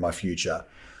that in my future.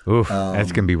 Oof,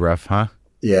 that's going to be rough, huh?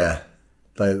 Yeah,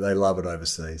 they love it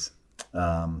overseas.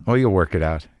 Well, you'll work it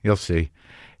out. You'll see.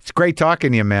 It's great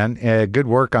talking to you, man. Good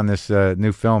work on this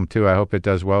new film, too. I hope it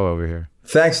does well over here.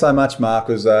 Thanks so much, Mark.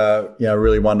 It was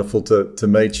really wonderful to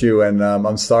meet you, and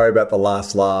I'm sorry about the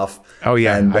last laugh. Oh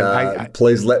yeah, and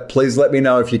please let me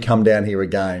know if you come down here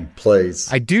again,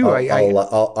 please. I do.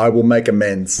 I will make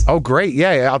amends. Oh great,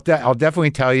 yeah. I'll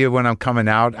definitely tell you when I'm coming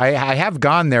out. I have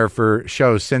gone there for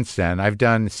shows since then. I've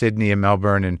done Sydney and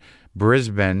Melbourne and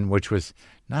Brisbane, which was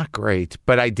not great,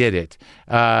 but I did it.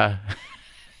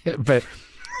 But.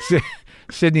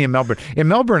 Sydney and Melbourne. In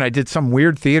Melbourne, I did some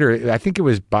weird theater. I think it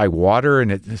was by water,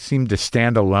 and it seemed to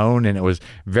stand alone, and it was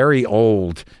very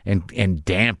old and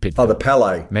damp. The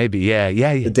Palais. Maybe, yeah.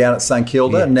 Down at St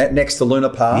Kilda, next to Luna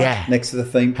Park, next to the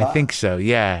theme park. I think so,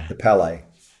 yeah. The Palais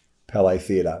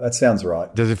Theatre. That sounds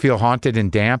right. Does it feel haunted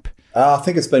and damp? I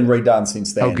think it's been redone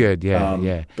since then. Oh, good,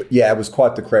 yeah. But yeah, it was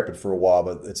quite decrepit for a while,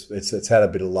 but it's had a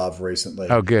bit of love recently.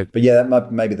 Oh, good. But yeah, that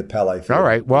might be the Palais Theatre. All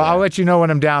right. Well, I'll let you know when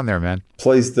I'm down there, man.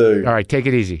 Please do. All right, take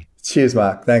it easy. Cheers,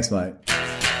 Mark. Thanks, mate.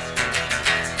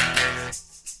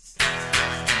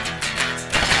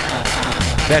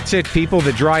 That's it, people.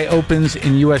 The Dry opens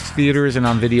in U.S. theaters and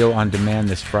on video on demand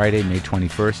this Friday, May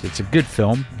 21st. It's a good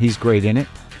film. He's great in it.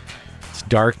 It's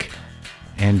dark,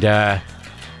 and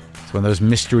it's one of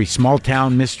those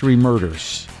small-town mystery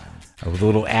murders with a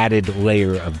little added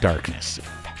layer of darkness.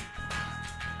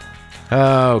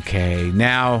 Okay,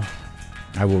 now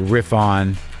I will riff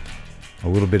on a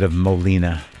little bit of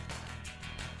Molina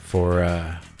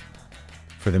for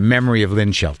the memory of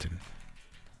Lynn Shelton.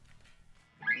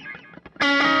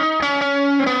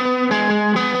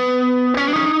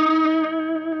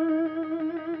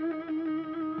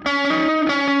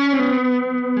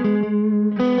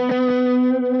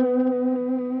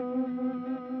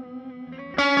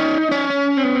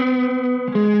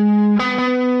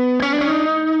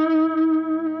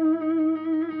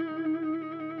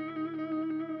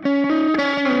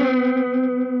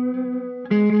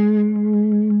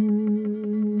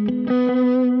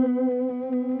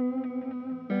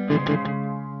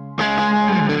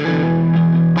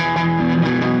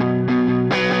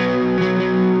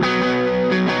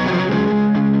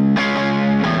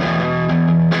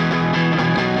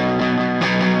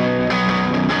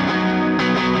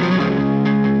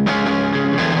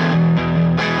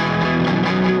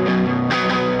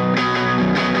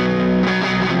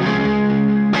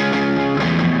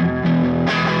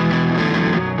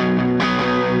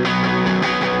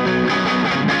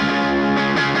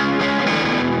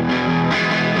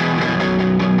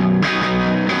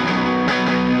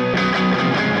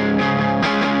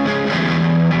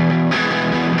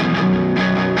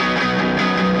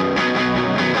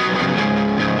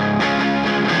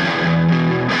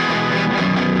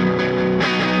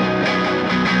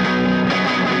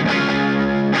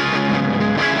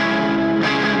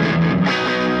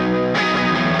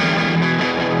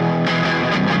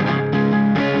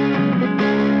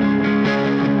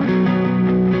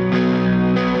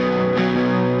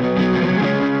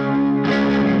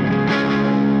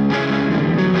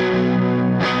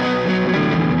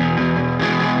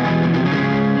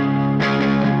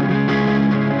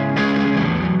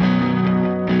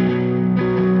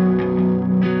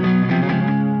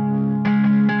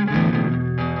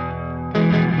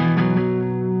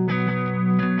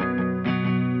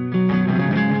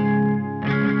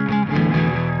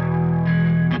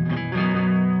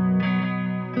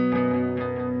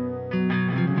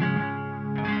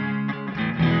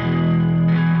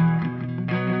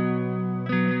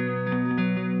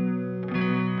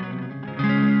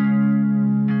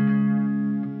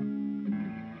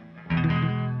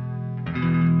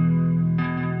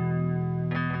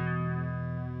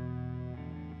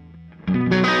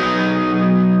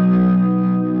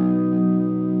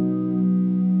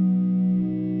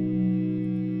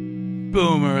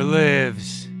 Boomer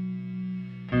lives.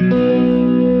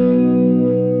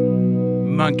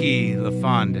 Monkey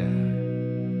LaFonda.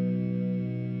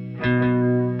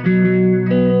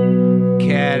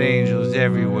 Cat angels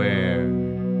everywhere.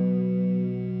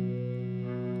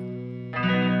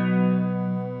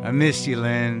 I miss you,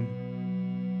 Lynn.